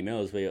mentioned Patty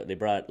Mills. They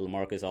brought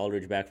LaMarcus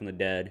Aldridge back from the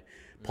dead.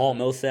 Paul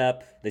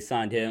Millsap, they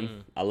signed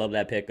him. I love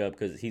that pickup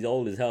because he's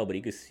old as hell, but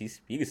he can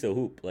still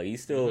hoop. Like he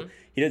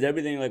does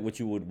everything like what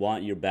you would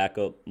want your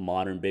backup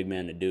modern big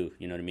man to do.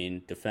 You know what I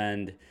mean?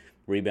 Defend,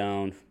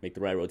 rebound, make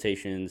the right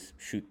rotations,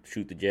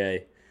 shoot the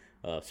J,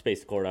 space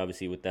the court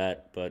obviously with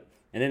that.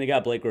 And then they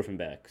got Blake Griffin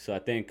back. So I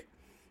think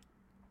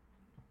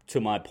to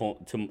my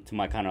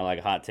kind of like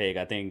hot take,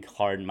 I think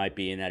Harden might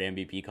be in that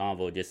MVP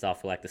convo just off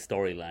of like the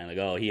storyline. Like,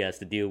 oh, he has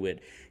to deal with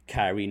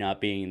Kyrie not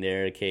being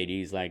there.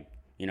 KD's like,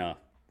 you know,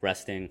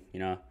 resting, you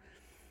know.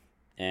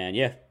 And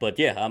yeah,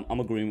 I'm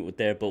agreeing with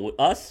that. But with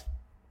us,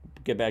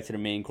 get back to the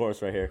main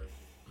course right here.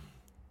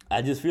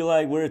 I just feel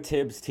like we're a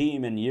Tibbs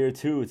team in year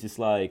 2. It's just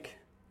like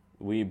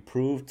we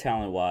improved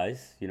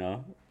talent-wise, you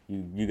know.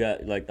 You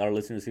got, like, our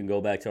listeners can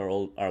go back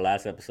to our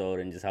last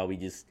episode and just how we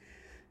just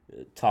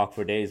talk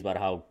for days about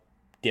how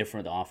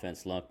different the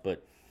offense looked.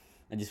 But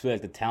I just feel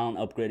like the talent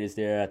upgrade is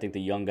there. I think the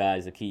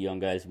key young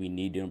guys we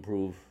need to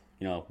improve,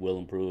 you know, will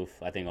improve.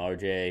 I think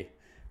RJ,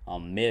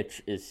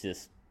 Mitch is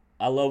just,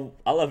 I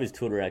love his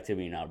Twitter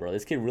activity now, bro.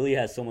 This kid really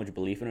has so much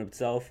belief in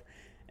himself,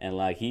 and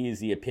like he is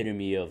the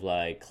epitome of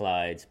like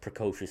Clyde's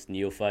precocious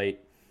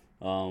neophyte,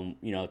 you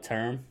know,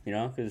 term, you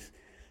know, because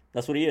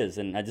that's what he is.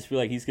 And I just feel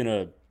like he's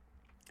gonna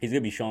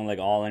be showing like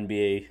all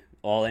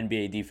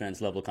NBA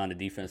defense level kind of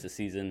defense this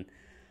season.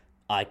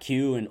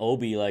 IQ and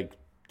Obi, like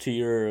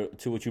to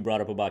what you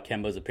brought up about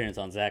Kemba's appearance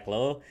on Zach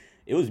Lowe,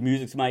 it was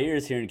music to my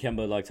ears hearing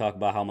Kemba like talk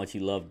about how much he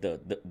loved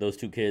those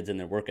two kids and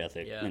their work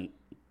ethic. Yeah.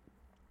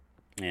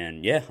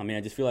 And yeah, I mean,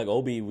 I just feel like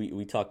Obi,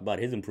 we talked about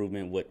his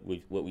improvement, what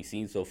we've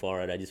seen so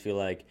far, and I just feel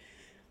like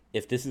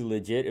if this is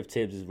legit, if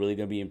Tibbs is really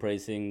going to be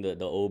embracing the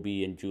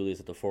Obi and Julius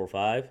at the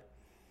 4-5,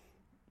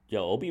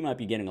 Obi might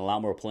be getting a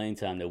lot more playing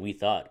time than we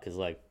thought, because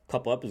like a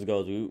couple episodes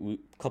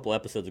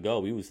ago,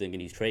 we was thinking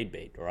he's trade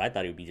bait, or I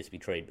thought he would just be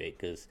trade bait,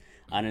 because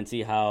I didn't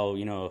see how,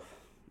 you know,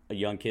 a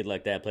young kid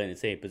like that playing the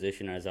same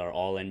position as our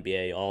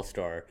All-NBA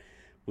All-Star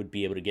would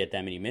be able to get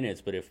that many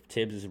minutes. But if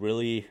Tibbs is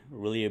really,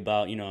 really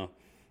about, you know,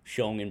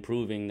 showing and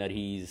proving that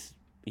he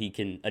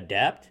can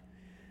adapt,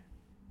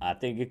 I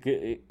think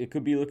it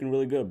could be looking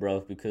really good,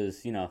 bro,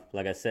 because, you know,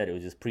 like I said, it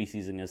was just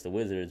preseason against the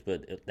Wizards,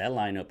 but that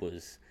lineup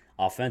was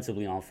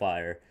offensively on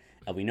fire.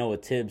 And we know a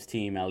Tibbs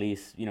team, at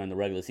least, you know, in the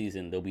regular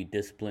season, they'll be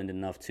disciplined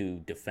enough to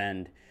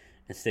defend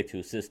and stick to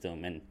a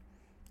system. And,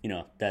 you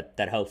know, that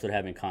helps with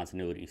having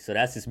continuity. So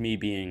that's just me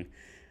being,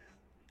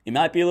 it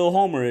might be a little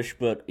homerish,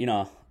 but, you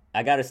know,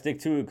 I got to stick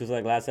to it because,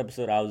 like, last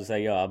episode, I was just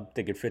like, I'm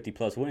thinking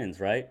 50-plus wins,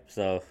 right?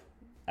 So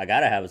I got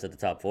to have us at the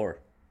top 4.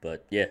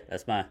 But, yeah,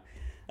 that's my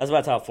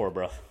top 4,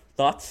 bro.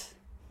 Thoughts?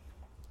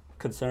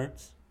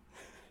 Concerns?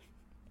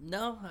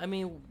 No, I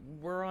mean,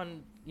 we're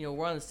on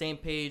the same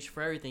page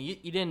for everything.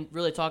 You didn't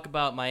really talk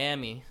about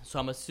Miami,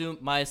 so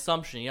my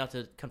assumption, you don't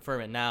have to confirm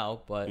it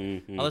now, but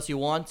unless you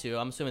want to,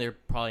 I'm assuming they're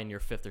probably in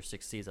your 5th or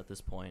 6th seeds at this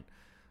point.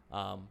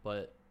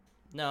 But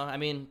no, I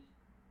mean,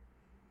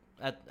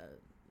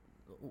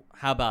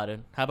 how about it?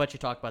 How about you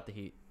talk about the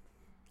Heat?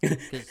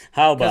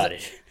 How about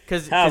it?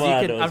 Because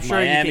I'm sure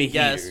Miami you can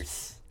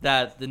guess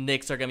that the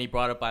Knicks are going to be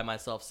brought up by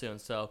myself soon.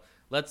 So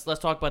let's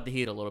talk about the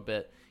Heat a little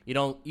bit.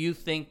 You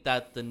think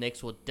that the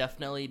Knicks will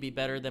definitely be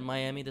better than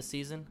Miami this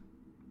season,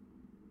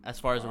 as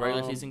far as the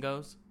regular season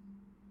goes?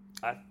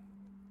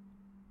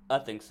 I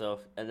think so,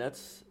 and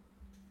that's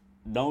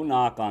no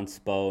knock on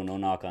Spo, no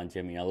knock on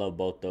Jimmy. I love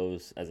both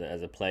those as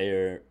a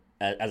player,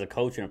 as a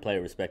coach and a player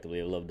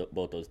respectively. I love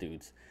both those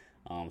dudes.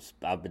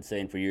 I've been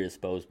saying for years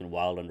Spo's been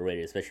wild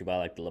underrated, especially by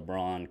like the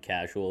LeBron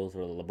casuals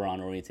or the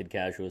LeBron-oriented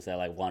casuals that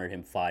like wanted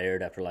him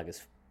fired after like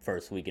his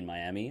first week in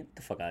Miami. Get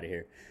the fuck out of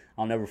here.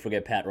 I'll never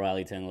forget Pat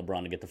Riley telling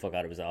LeBron to get the fuck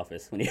out of his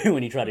office when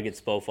he tried to get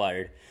Spo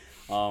fired.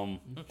 I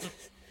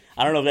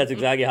don't know if that's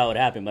exactly how it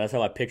happened, but that's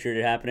how I pictured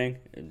it happening.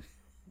 And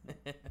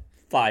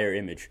fire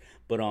image.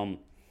 But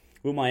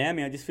with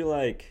Miami, I just feel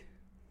like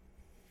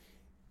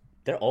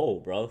they're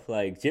old, bro.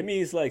 Like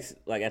Jimmy's like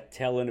at the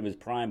tail end of his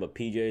prime, but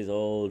PJ's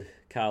old.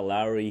 Kyle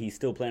Lowry, he's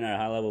still playing at a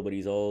high level, but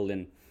he's old,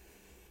 and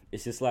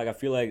it's just like I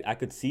feel like I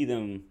could see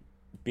them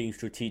being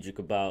strategic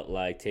about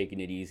like taking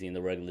it easy in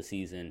the regular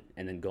season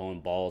and then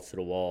going balls to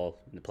the wall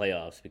in the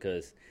playoffs,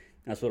 because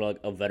that's what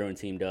a veteran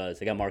team does.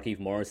 They got Markieff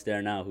Morris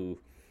there now, who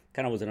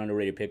kind of was an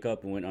underrated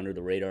pickup and went under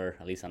the radar,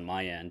 at least on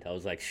my end. I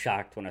was like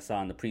shocked when I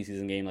saw in the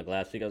preseason game like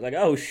last week. I was like,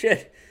 oh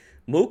shit,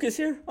 Mook is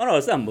here? Oh no,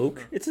 it's not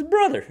Mook, it's his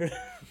brother.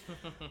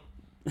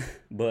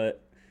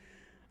 But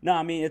no,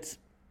 I mean, it's,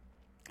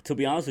 to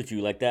be honest with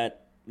you, like that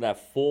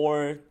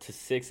 4 to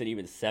 6 and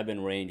even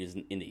 7 range is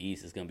in the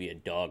East is going to be a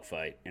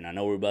dogfight. And I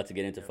know we're about to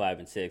get into 5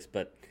 and 6,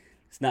 but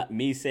it's not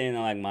me saying that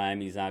like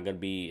Miami's not going to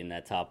be in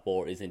that top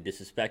 4 isn't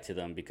disrespect to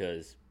them,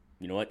 because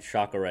you know what,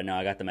 shocker, right now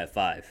I got them at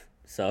 5.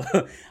 So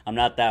I'm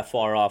not that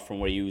far off from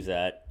where you was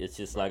at. It's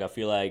just like I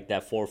feel like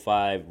that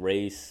 4-5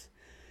 race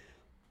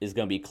is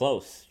going to be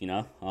close, you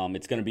know?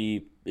 It's going to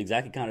be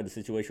exactly kind of the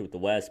situation with the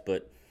West,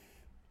 but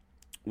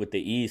with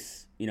the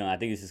East, you know, I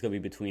think it's just going to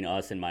be between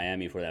us and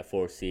Miami for that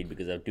 4th seed,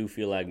 because I do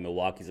feel like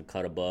Milwaukee's a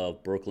cut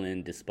above.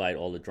 Brooklyn, despite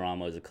all the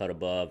drama, is a cut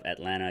above.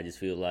 Atlanta, I just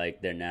feel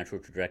like their natural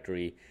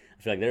trajectory,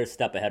 I feel like they're a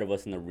step ahead of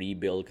us in the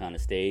rebuild kind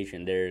of stage,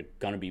 and they're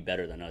going to be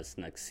better than us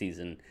next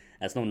season.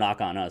 That's no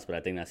knock on us, but I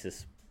think that's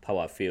just how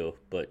I feel.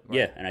 But, right.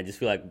 Yeah, and I just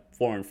feel like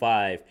 4 and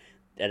 5,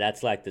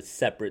 that's like the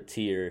separate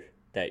tier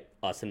that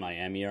us and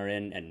Miami are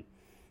in, and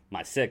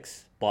my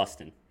 6,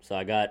 Boston. So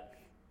I got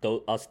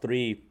those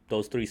three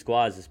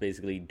squads is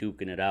basically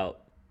duking it out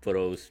for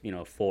those, you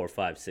know, 4,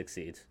 5, 6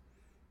 seeds.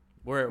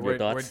 We're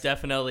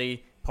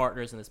definitely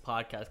partners in this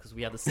podcast because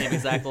we have the same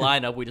exact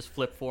lineup. We just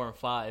flip 4 and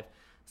 5.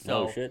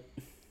 So, oh shit.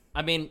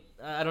 I mean,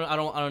 I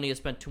don't need to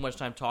spend too much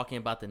time talking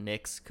about the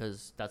Knicks,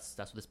 because that's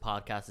what this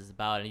podcast is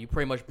about. And you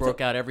pretty much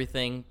broke out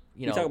everything.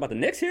 You talk about the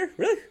Knicks here,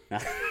 really?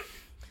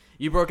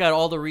 You broke out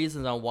all the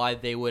reasons on why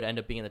they would end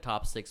up being in the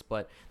top 6.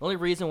 But the only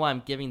reason why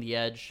I'm giving the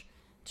edge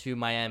to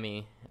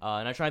Miami,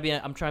 and I'm trying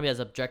to be as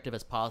objective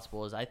as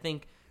possible, is I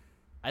think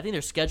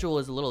their schedule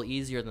is a little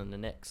easier than the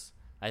Knicks.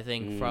 I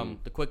think from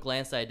the quick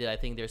glance that I did, I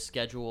think their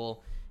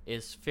schedule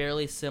is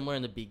fairly similar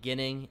in the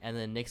beginning, and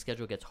then the Knicks'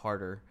 schedule gets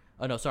harder.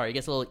 Oh no, sorry, it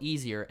gets a little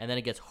easier, and then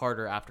it gets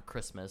harder after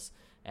Christmas.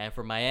 And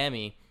for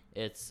Miami,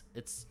 it's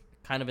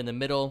kind of in the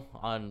middle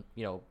on,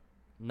 you know,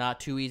 not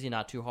too easy,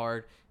 not too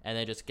hard, and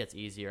then it just gets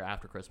easier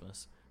after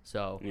Christmas.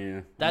 So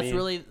yeah, that's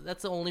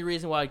the only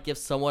reason why I give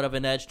somewhat of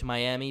an edge to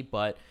Miami.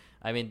 But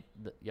I mean,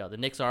 the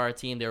Knicks are a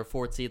team. They were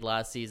 4th seed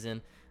last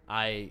season.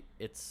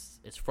 It's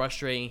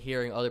frustrating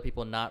hearing other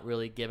people not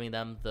really giving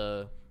them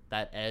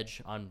that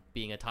edge on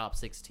being a top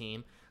 6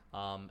 team.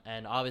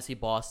 And obviously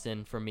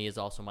Boston for me is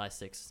also my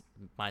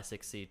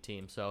 6th seed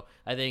team. So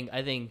I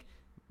think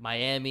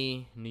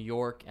Miami, New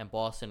York, and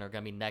Boston are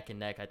going to be neck and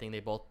neck. I think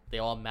they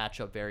all match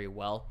up very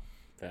well.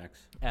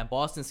 Facts. And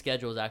Boston's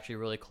schedule is actually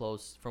really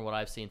close from what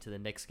I've seen to the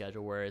Knicks'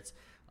 schedule, where it's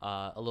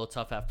a little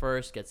tough at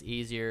first, gets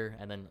easier,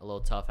 and then a little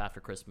tough after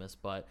Christmas.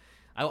 But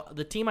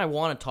the team I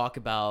want to talk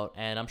about,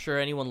 and I'm sure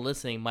anyone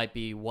listening might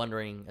be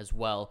wondering as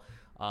well,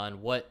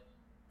 on what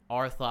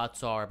our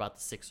thoughts are about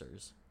the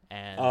Sixers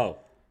and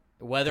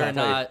whether or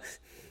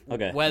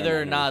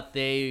not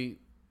they,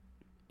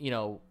 you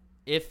know,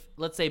 if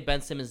let's say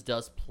Ben Simmons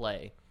does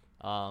play,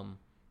 and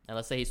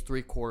let's say he's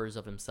 3/4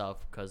 of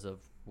himself because of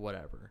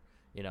whatever,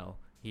 you know,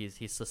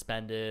 he's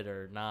suspended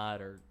or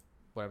not, or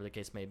whatever the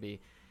case may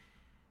be.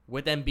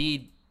 With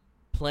Embiid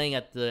playing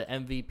at the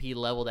MVP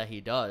level that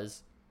he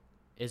does,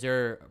 is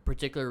there a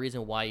particular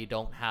reason why you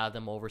don't have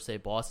them over, say,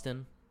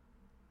 Boston?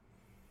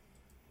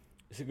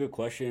 It's a good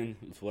question.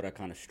 It's what I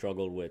kind of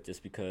struggled with,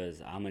 just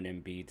because I'm an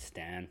Embiid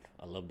stan.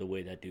 I love the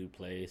way that dude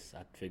plays.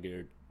 I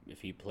figured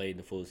if he played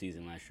the full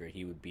season last year,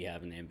 he would be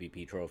having the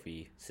MVP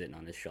trophy sitting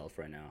on his shelf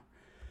right now.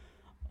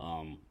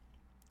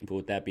 But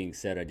with that being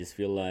said, I just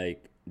feel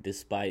like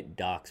despite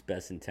Doc's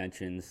best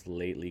intentions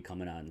lately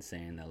coming out and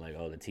saying that, like,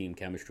 oh, the team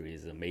chemistry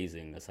is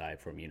amazing aside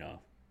from, you know,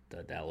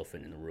 the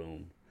elephant in the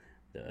room.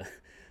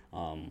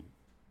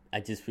 I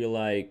just feel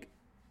like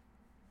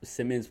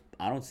Simmons,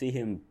 I don't see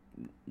him,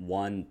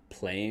 1,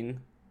 playing,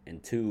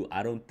 and 2,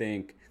 I don't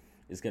think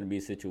it's going to be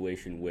a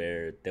situation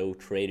where they'll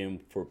trade him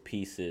for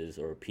pieces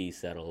or a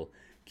piece that'll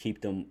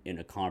keep them in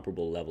a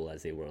comparable level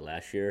as they were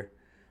last year.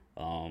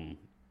 I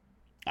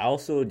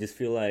also just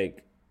feel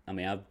like, I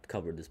mean, I've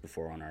covered this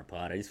before on our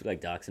pod. I just feel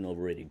like Doc's an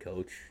overrated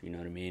coach. You know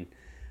what I mean?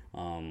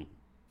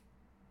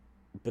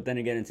 But then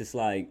again, it's just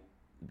like,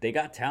 they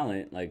got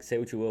talent. Like, say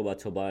what you will about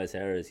Tobias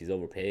Harris. He's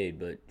overpaid,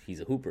 but he's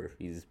a hooper.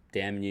 He's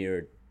damn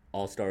near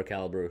all-star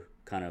caliber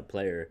kind of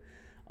player.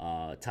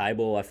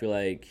 Tybo, I feel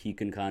like he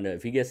can kind of,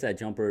 if he gets that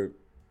jumper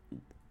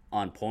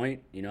on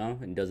point, you know,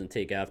 and doesn't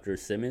take after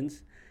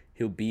Simmons,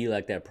 he'll be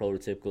like that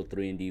prototypical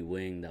 3-and-D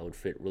wing that would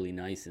fit really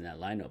nice in that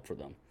lineup for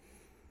them.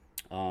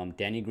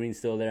 Danny Green's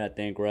still there, I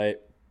think, right?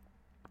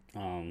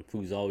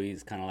 Who's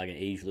always kind of like an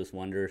ageless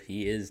wonder.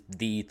 He is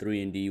the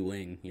 3-and-D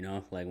wing, you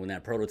know? Like, when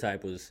that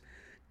prototype was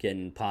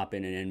getting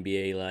popping in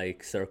NBA,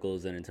 like,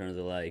 circles and in terms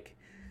of, like,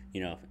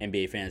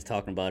 NBA fans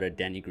talking about it.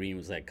 Danny Green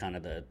was like kind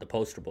of the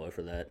poster boy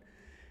for that.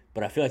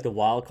 But I feel like the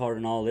wild card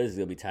in all this is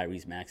gonna be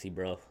Tyrese Maxey,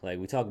 bro. Like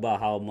we talk about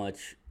how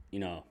much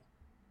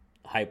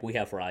hype we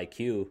have for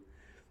IQ.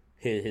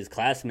 His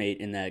classmate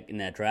in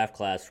that draft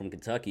class from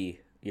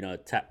Kentucky,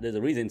 there's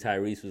a reason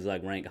Tyrese was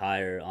like ranked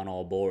higher on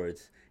all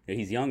boards.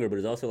 He's younger, but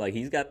it's also like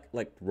he's got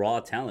like raw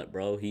talent,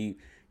 bro. He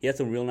had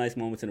some real nice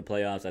moments in the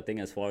playoffs. I think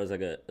as far as like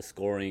a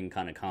scoring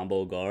kind of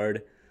combo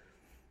guard,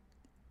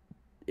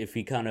 if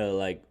he kind of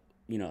like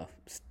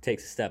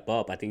takes a step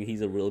up, I think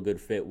he's a real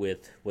good fit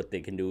with what they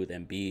can do with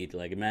Embiid.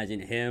 Like imagine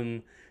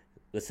him.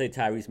 Let's say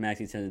Tyrese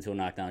Maxey turns into a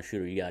knockdown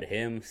shooter. You got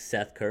him,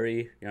 Seth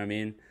Curry. You know what I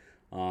mean?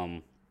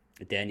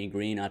 Danny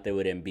Green out there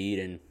with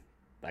Embiid and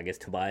I guess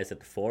Tobias at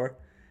the 4.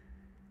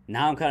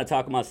 Now I'm kind of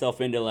talking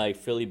myself into like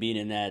Philly being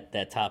in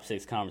that top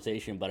 6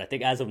 conversation, but I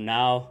think as of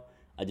now,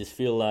 I just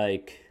feel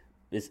like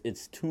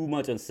it's too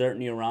much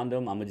uncertainty around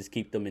them. I'm gonna just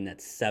keep them in that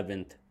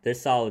 7th. They're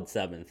solid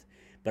 7th,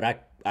 but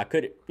I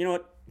could, you know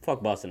what?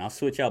 Fuck Boston. I'll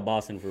switch out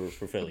Boston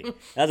for Philly.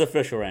 That's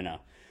official right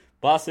now.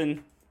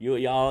 Boston,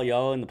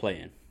 y'all in the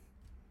play-in.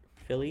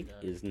 Philly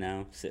is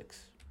now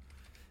 6.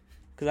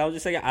 Because I was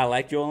just saying I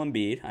like Joel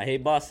Embiid. I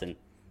hate Boston.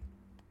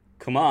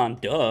 Come on,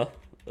 duh.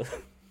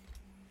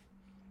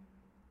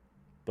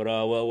 But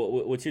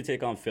what's your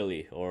take on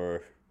Philly?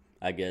 Or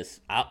I guess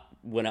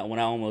when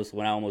I almost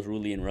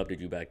rudely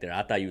interrupted you back there,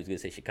 I thought you was gonna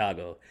say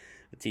Chicago,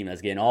 the team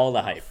that's getting all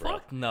the hype, bro.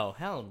 Fuck no,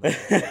 hell no.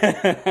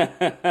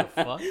 The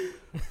fuck?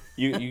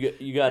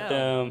 You got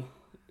them.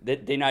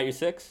 They not your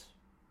 6?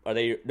 Are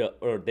they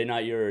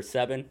not your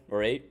 7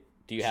 or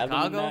 8? Do you have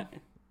them in that?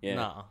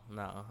 Yeah.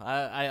 No.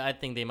 I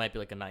think they might be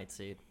like a 9th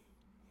seed.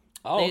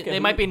 Oh, okay. They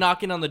might be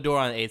knocking on the door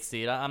on the 8th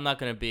seed. I'm not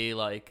gonna be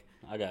like.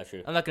 I got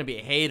you. I'm not gonna be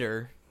a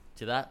hater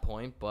to that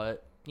point,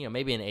 but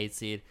maybe an 8th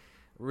seed.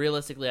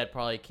 Realistically, I'd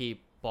probably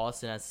keep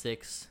Boston at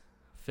 6,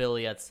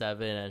 Philly at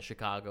 7, and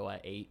Chicago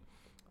at 8.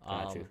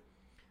 Got you.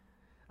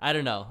 I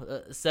don't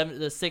know.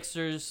 The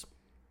Sixers,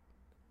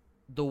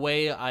 the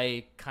way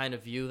I kind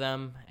of view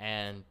them,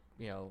 and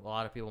a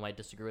lot of people might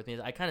disagree with me,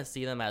 I kind of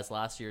see them as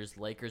last year's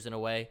Lakers in a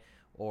way,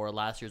 or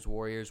last year's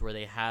Warriors, where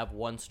they have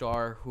one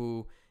star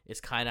who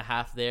is kind of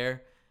half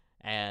there,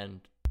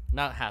 and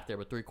not half there,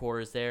 but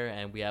 3/4 there,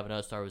 and we have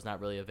another star who's not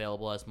really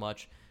available as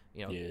much.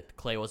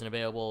 Clay wasn't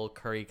available.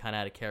 Curry kind of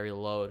had to carry the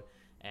load,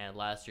 and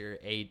last year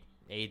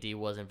AD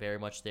wasn't very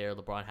much there.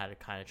 LeBron had to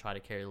kind of try to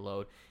carry the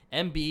load.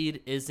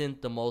 Embiid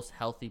isn't the most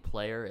healthy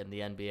player in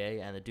the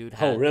NBA, and the dude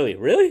had... Oh, really?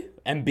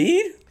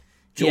 Embiid?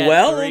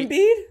 Joel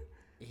Embiid?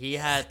 He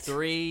had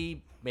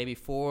 3, maybe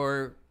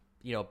 4,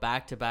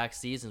 back-to-back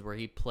seasons where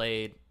he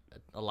played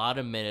a lot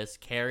of minutes,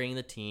 carrying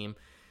the team.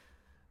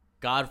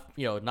 God,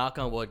 knock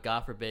on wood,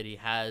 God forbid he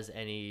has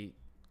any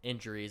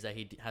injuries that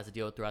he has to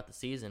deal with throughout the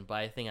season. But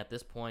I think at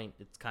this point,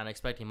 it's kind of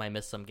expected he might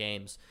miss some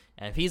games.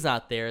 And if he's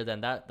not there,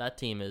 then that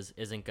team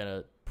isn't going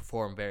to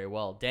perform very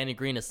well. Danny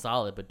Green is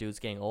solid, but dude's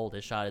getting old.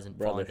 His shot isn't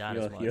falling down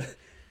as much.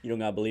 You don't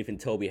got to believe in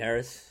Toby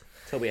Harris?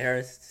 Toby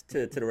Harris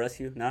to the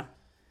rescue? Nah?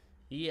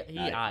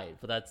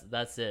 But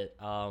that's it.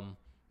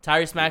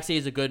 Tyrese Maxey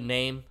is a good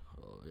name.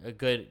 A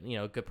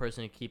good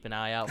person to keep an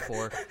eye out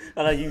for.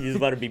 I thought you were just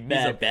about to be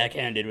mad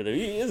backhanded with it.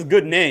 It's a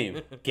good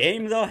name.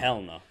 Game though,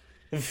 hell no.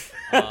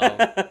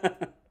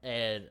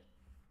 And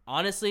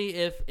honestly,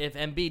 if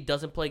Embiid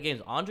doesn't play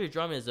games, Andre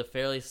Drummond is a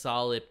fairly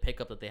solid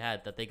pickup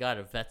that they got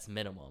a vet's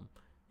minimum.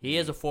 He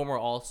is a former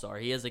All-Star.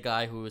 He is a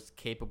guy who is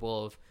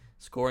capable of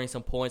scoring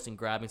some points and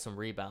grabbing some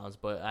rebounds.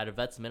 But at a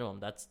vet's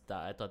minimum,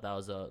 I thought that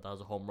was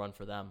a home run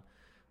for them.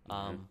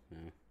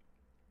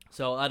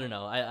 So I don't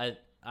know.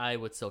 I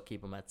would still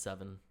keep him at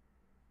 7.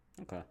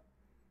 Okay.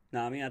 No,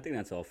 I mean, I think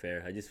that's all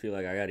fair. I just feel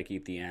like I got to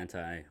keep the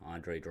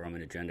anti-Andre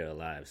Drummond agenda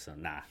alive. So,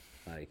 nah.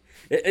 Like,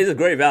 it's a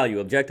great value,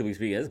 objectively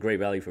speaking. It's a great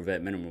value for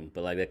vet minimum.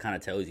 But, like, that kind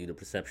of tells you the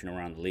perception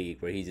around the league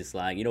where he's just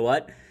like, you know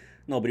what?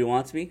 Nobody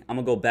wants me. I'm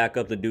going to go back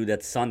up the dude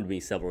that sunned me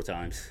several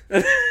times.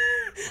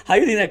 How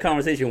do you think that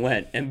conversation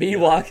went?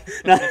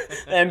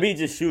 Embiid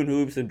just shooting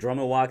hoops and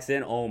Drummond walks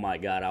in. Oh, my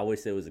God. I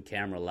wish there was a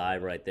camera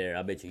live right there.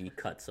 I bet you he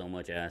cut so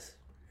much ass.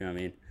 You know what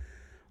I mean?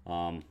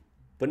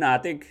 But no, I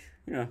think,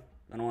 I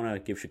don't want to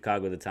give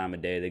Chicago the time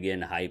of day. They're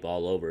getting hype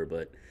all over.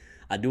 But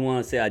I do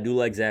want to say I do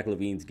like Zach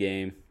LaVine's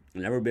game.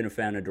 I've never been a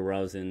fan of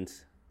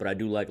DeRozan's, but I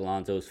do like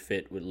Lonzo's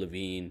fit with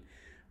LaVine.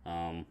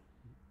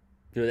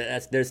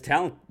 There's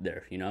talent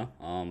there,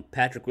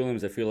 Patrick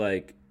Williams, I feel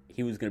like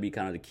he was going to be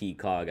kind of the key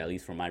cog, at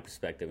least from my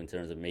perspective, in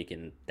terms of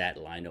making that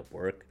lineup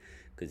work.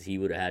 Because he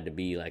would have had to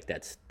be like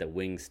the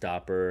wing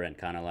stopper and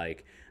kind of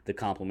like the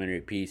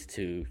complementary piece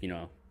to,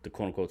 the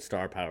quote-unquote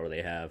star power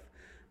they have.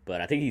 But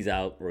I think he's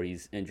out or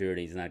he's injured.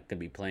 He's not going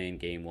to be playing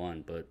game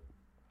 1. But,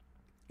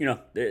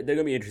 they're going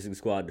to be an interesting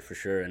squad for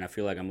sure. And I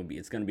feel like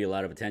it's going to be a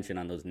lot of attention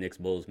on those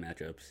Knicks-Bulls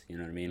matchups. You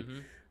know what I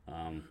mean?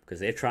 Because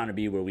they're trying to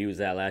be where we was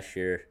at last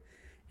year.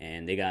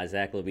 And they got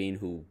Zach LaVine,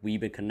 who we've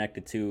been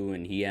connected to,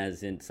 and he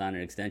hasn't signed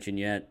an extension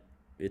yet.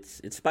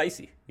 It's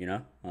spicy,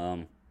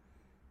 But,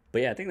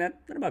 yeah, I think that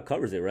about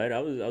covers it, right? I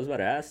was about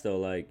to ask, though,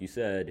 like you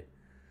said.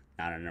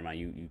 Never mind.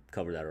 You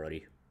covered that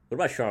already. What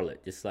about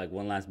Charlotte? Just like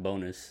one last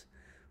bonus.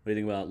 What do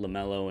you think about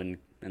LaMelo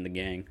and the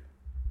gang?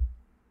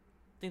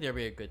 I think they'll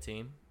be a good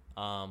team.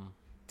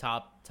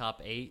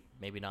 Top 8,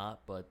 maybe not,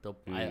 but they'll.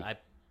 I'm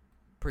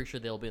pretty sure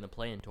they'll be in the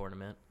play-in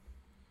tournament.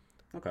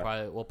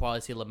 Okay. We'll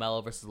probably see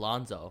LaMelo versus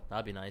Lonzo.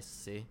 That'd be nice to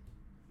see.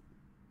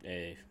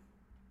 Hey,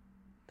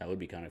 that would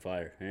be kind of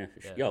fire. Yeah.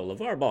 Yeah. Yo,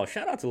 LeVar Ball.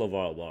 Shout out to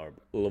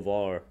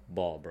LeVar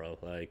Ball, bro.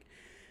 Like,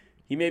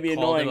 he may be Called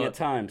annoying him at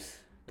times,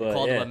 but They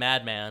called him a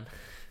madman.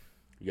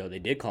 Yo, they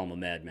did call him a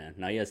madman.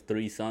 Now he has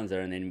 3 sons that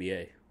are in the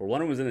NBA. Or one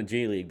of them was in the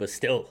G League, but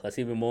still, that's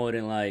even more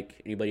than like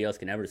anybody else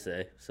can ever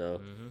say. So,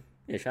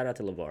 yeah, shout out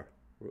to LeVar.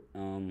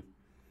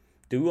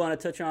 Do we want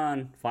to touch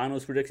on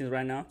finals predictions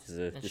right now?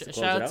 Just to close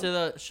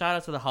Shout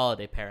out to the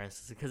holiday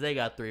parents because they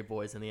got 3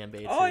 boys in the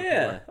NBA. Oh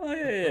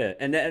yeah.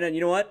 And then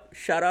you know what?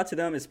 Shout out to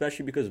them,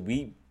 especially because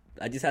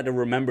I just had to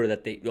remember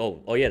that they.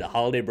 Oh yeah, the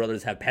Holiday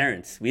brothers have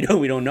parents. We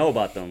don't know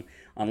about them,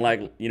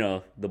 unlike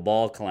the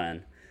Ball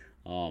clan.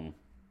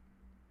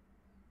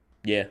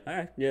 Yeah. All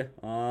right. Yeah.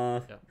 You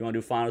want to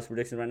do finals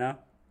predictions right now?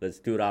 Let's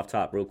do it off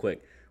top real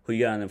quick. Who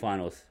you got in the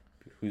finals?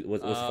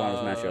 What's the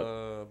finals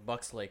matchup?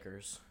 Bucks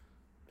Lakers.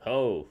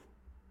 Oh.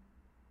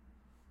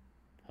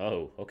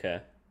 Okay.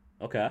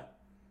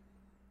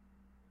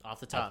 Off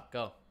the top,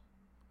 go.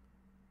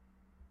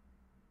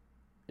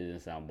 It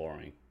doesn't sound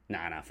boring.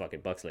 Nah, fuck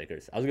it. Bucks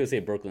Lakers. I was gonna say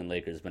Brooklyn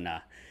Lakers, but nah.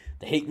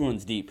 The hate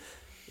runs deep.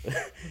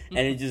 And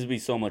it'd just be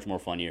so much more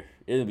funnier.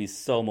 It'd be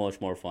so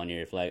much more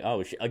funnier if like,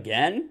 oh shit,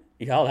 again?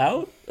 Y'all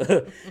out?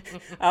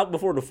 Out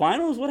before the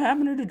finals? What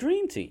happened to the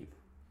dream team?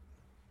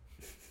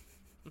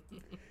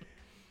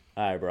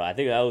 Alright, bro. I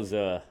think that was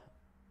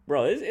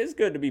bro, it's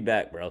good to be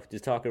back, bro.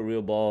 Just talking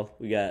real ball.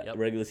 We got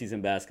regular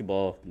season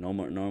basketball. No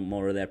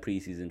more of that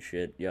preseason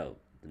shit. Yo,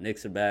 the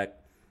Knicks are back.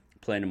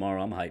 Playing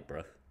tomorrow. I'm hyped,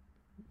 bro.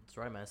 That's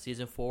right, man.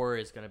 Season 4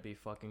 is gonna be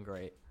fucking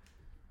great.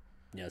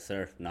 Yes,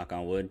 sir. Knock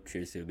on wood.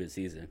 Cheers to a good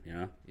season,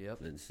 Yep.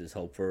 Let's just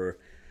hope for,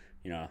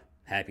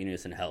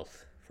 happiness and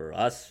health for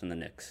us and the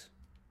Knicks.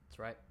 That's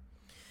right.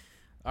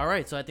 All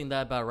right, so I think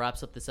that about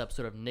wraps up this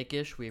episode of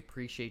Knickish. We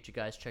appreciate you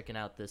guys checking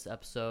out this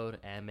episode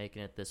and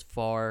making it this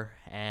far,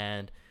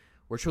 and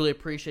we're truly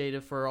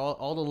appreciative for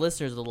all the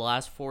listeners of the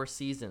last 4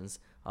 seasons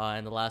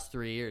and the last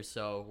 3 years.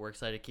 So we're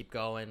excited to keep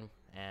going,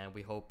 and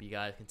we hope you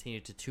guys continue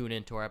to tune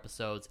into our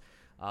episodes.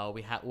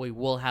 We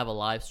will have a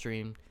live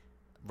stream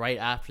right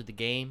after the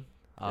game.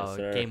 Yes,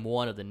 Game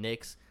 1 of the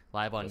Knicks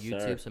live on Yes,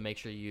 YouTube, sir. so make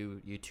sure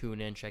you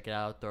tune in, check it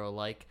out, throw a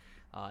like,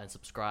 and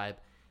subscribe.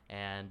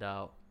 And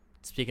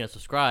speaking of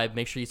subscribe,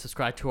 make sure you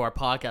subscribe to our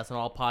podcast on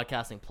all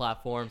podcasting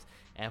platforms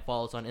and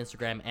follow us on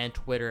Instagram and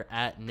Twitter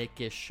at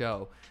Knickish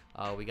Show.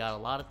 We got a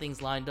lot of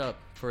things lined up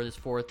for this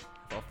fourth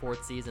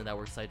season that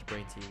we're excited to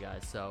bring to you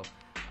guys, so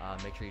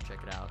make sure you check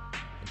it out.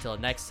 Until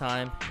next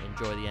time,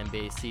 enjoy the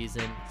NBA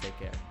season. Take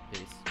care.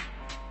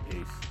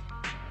 Peace.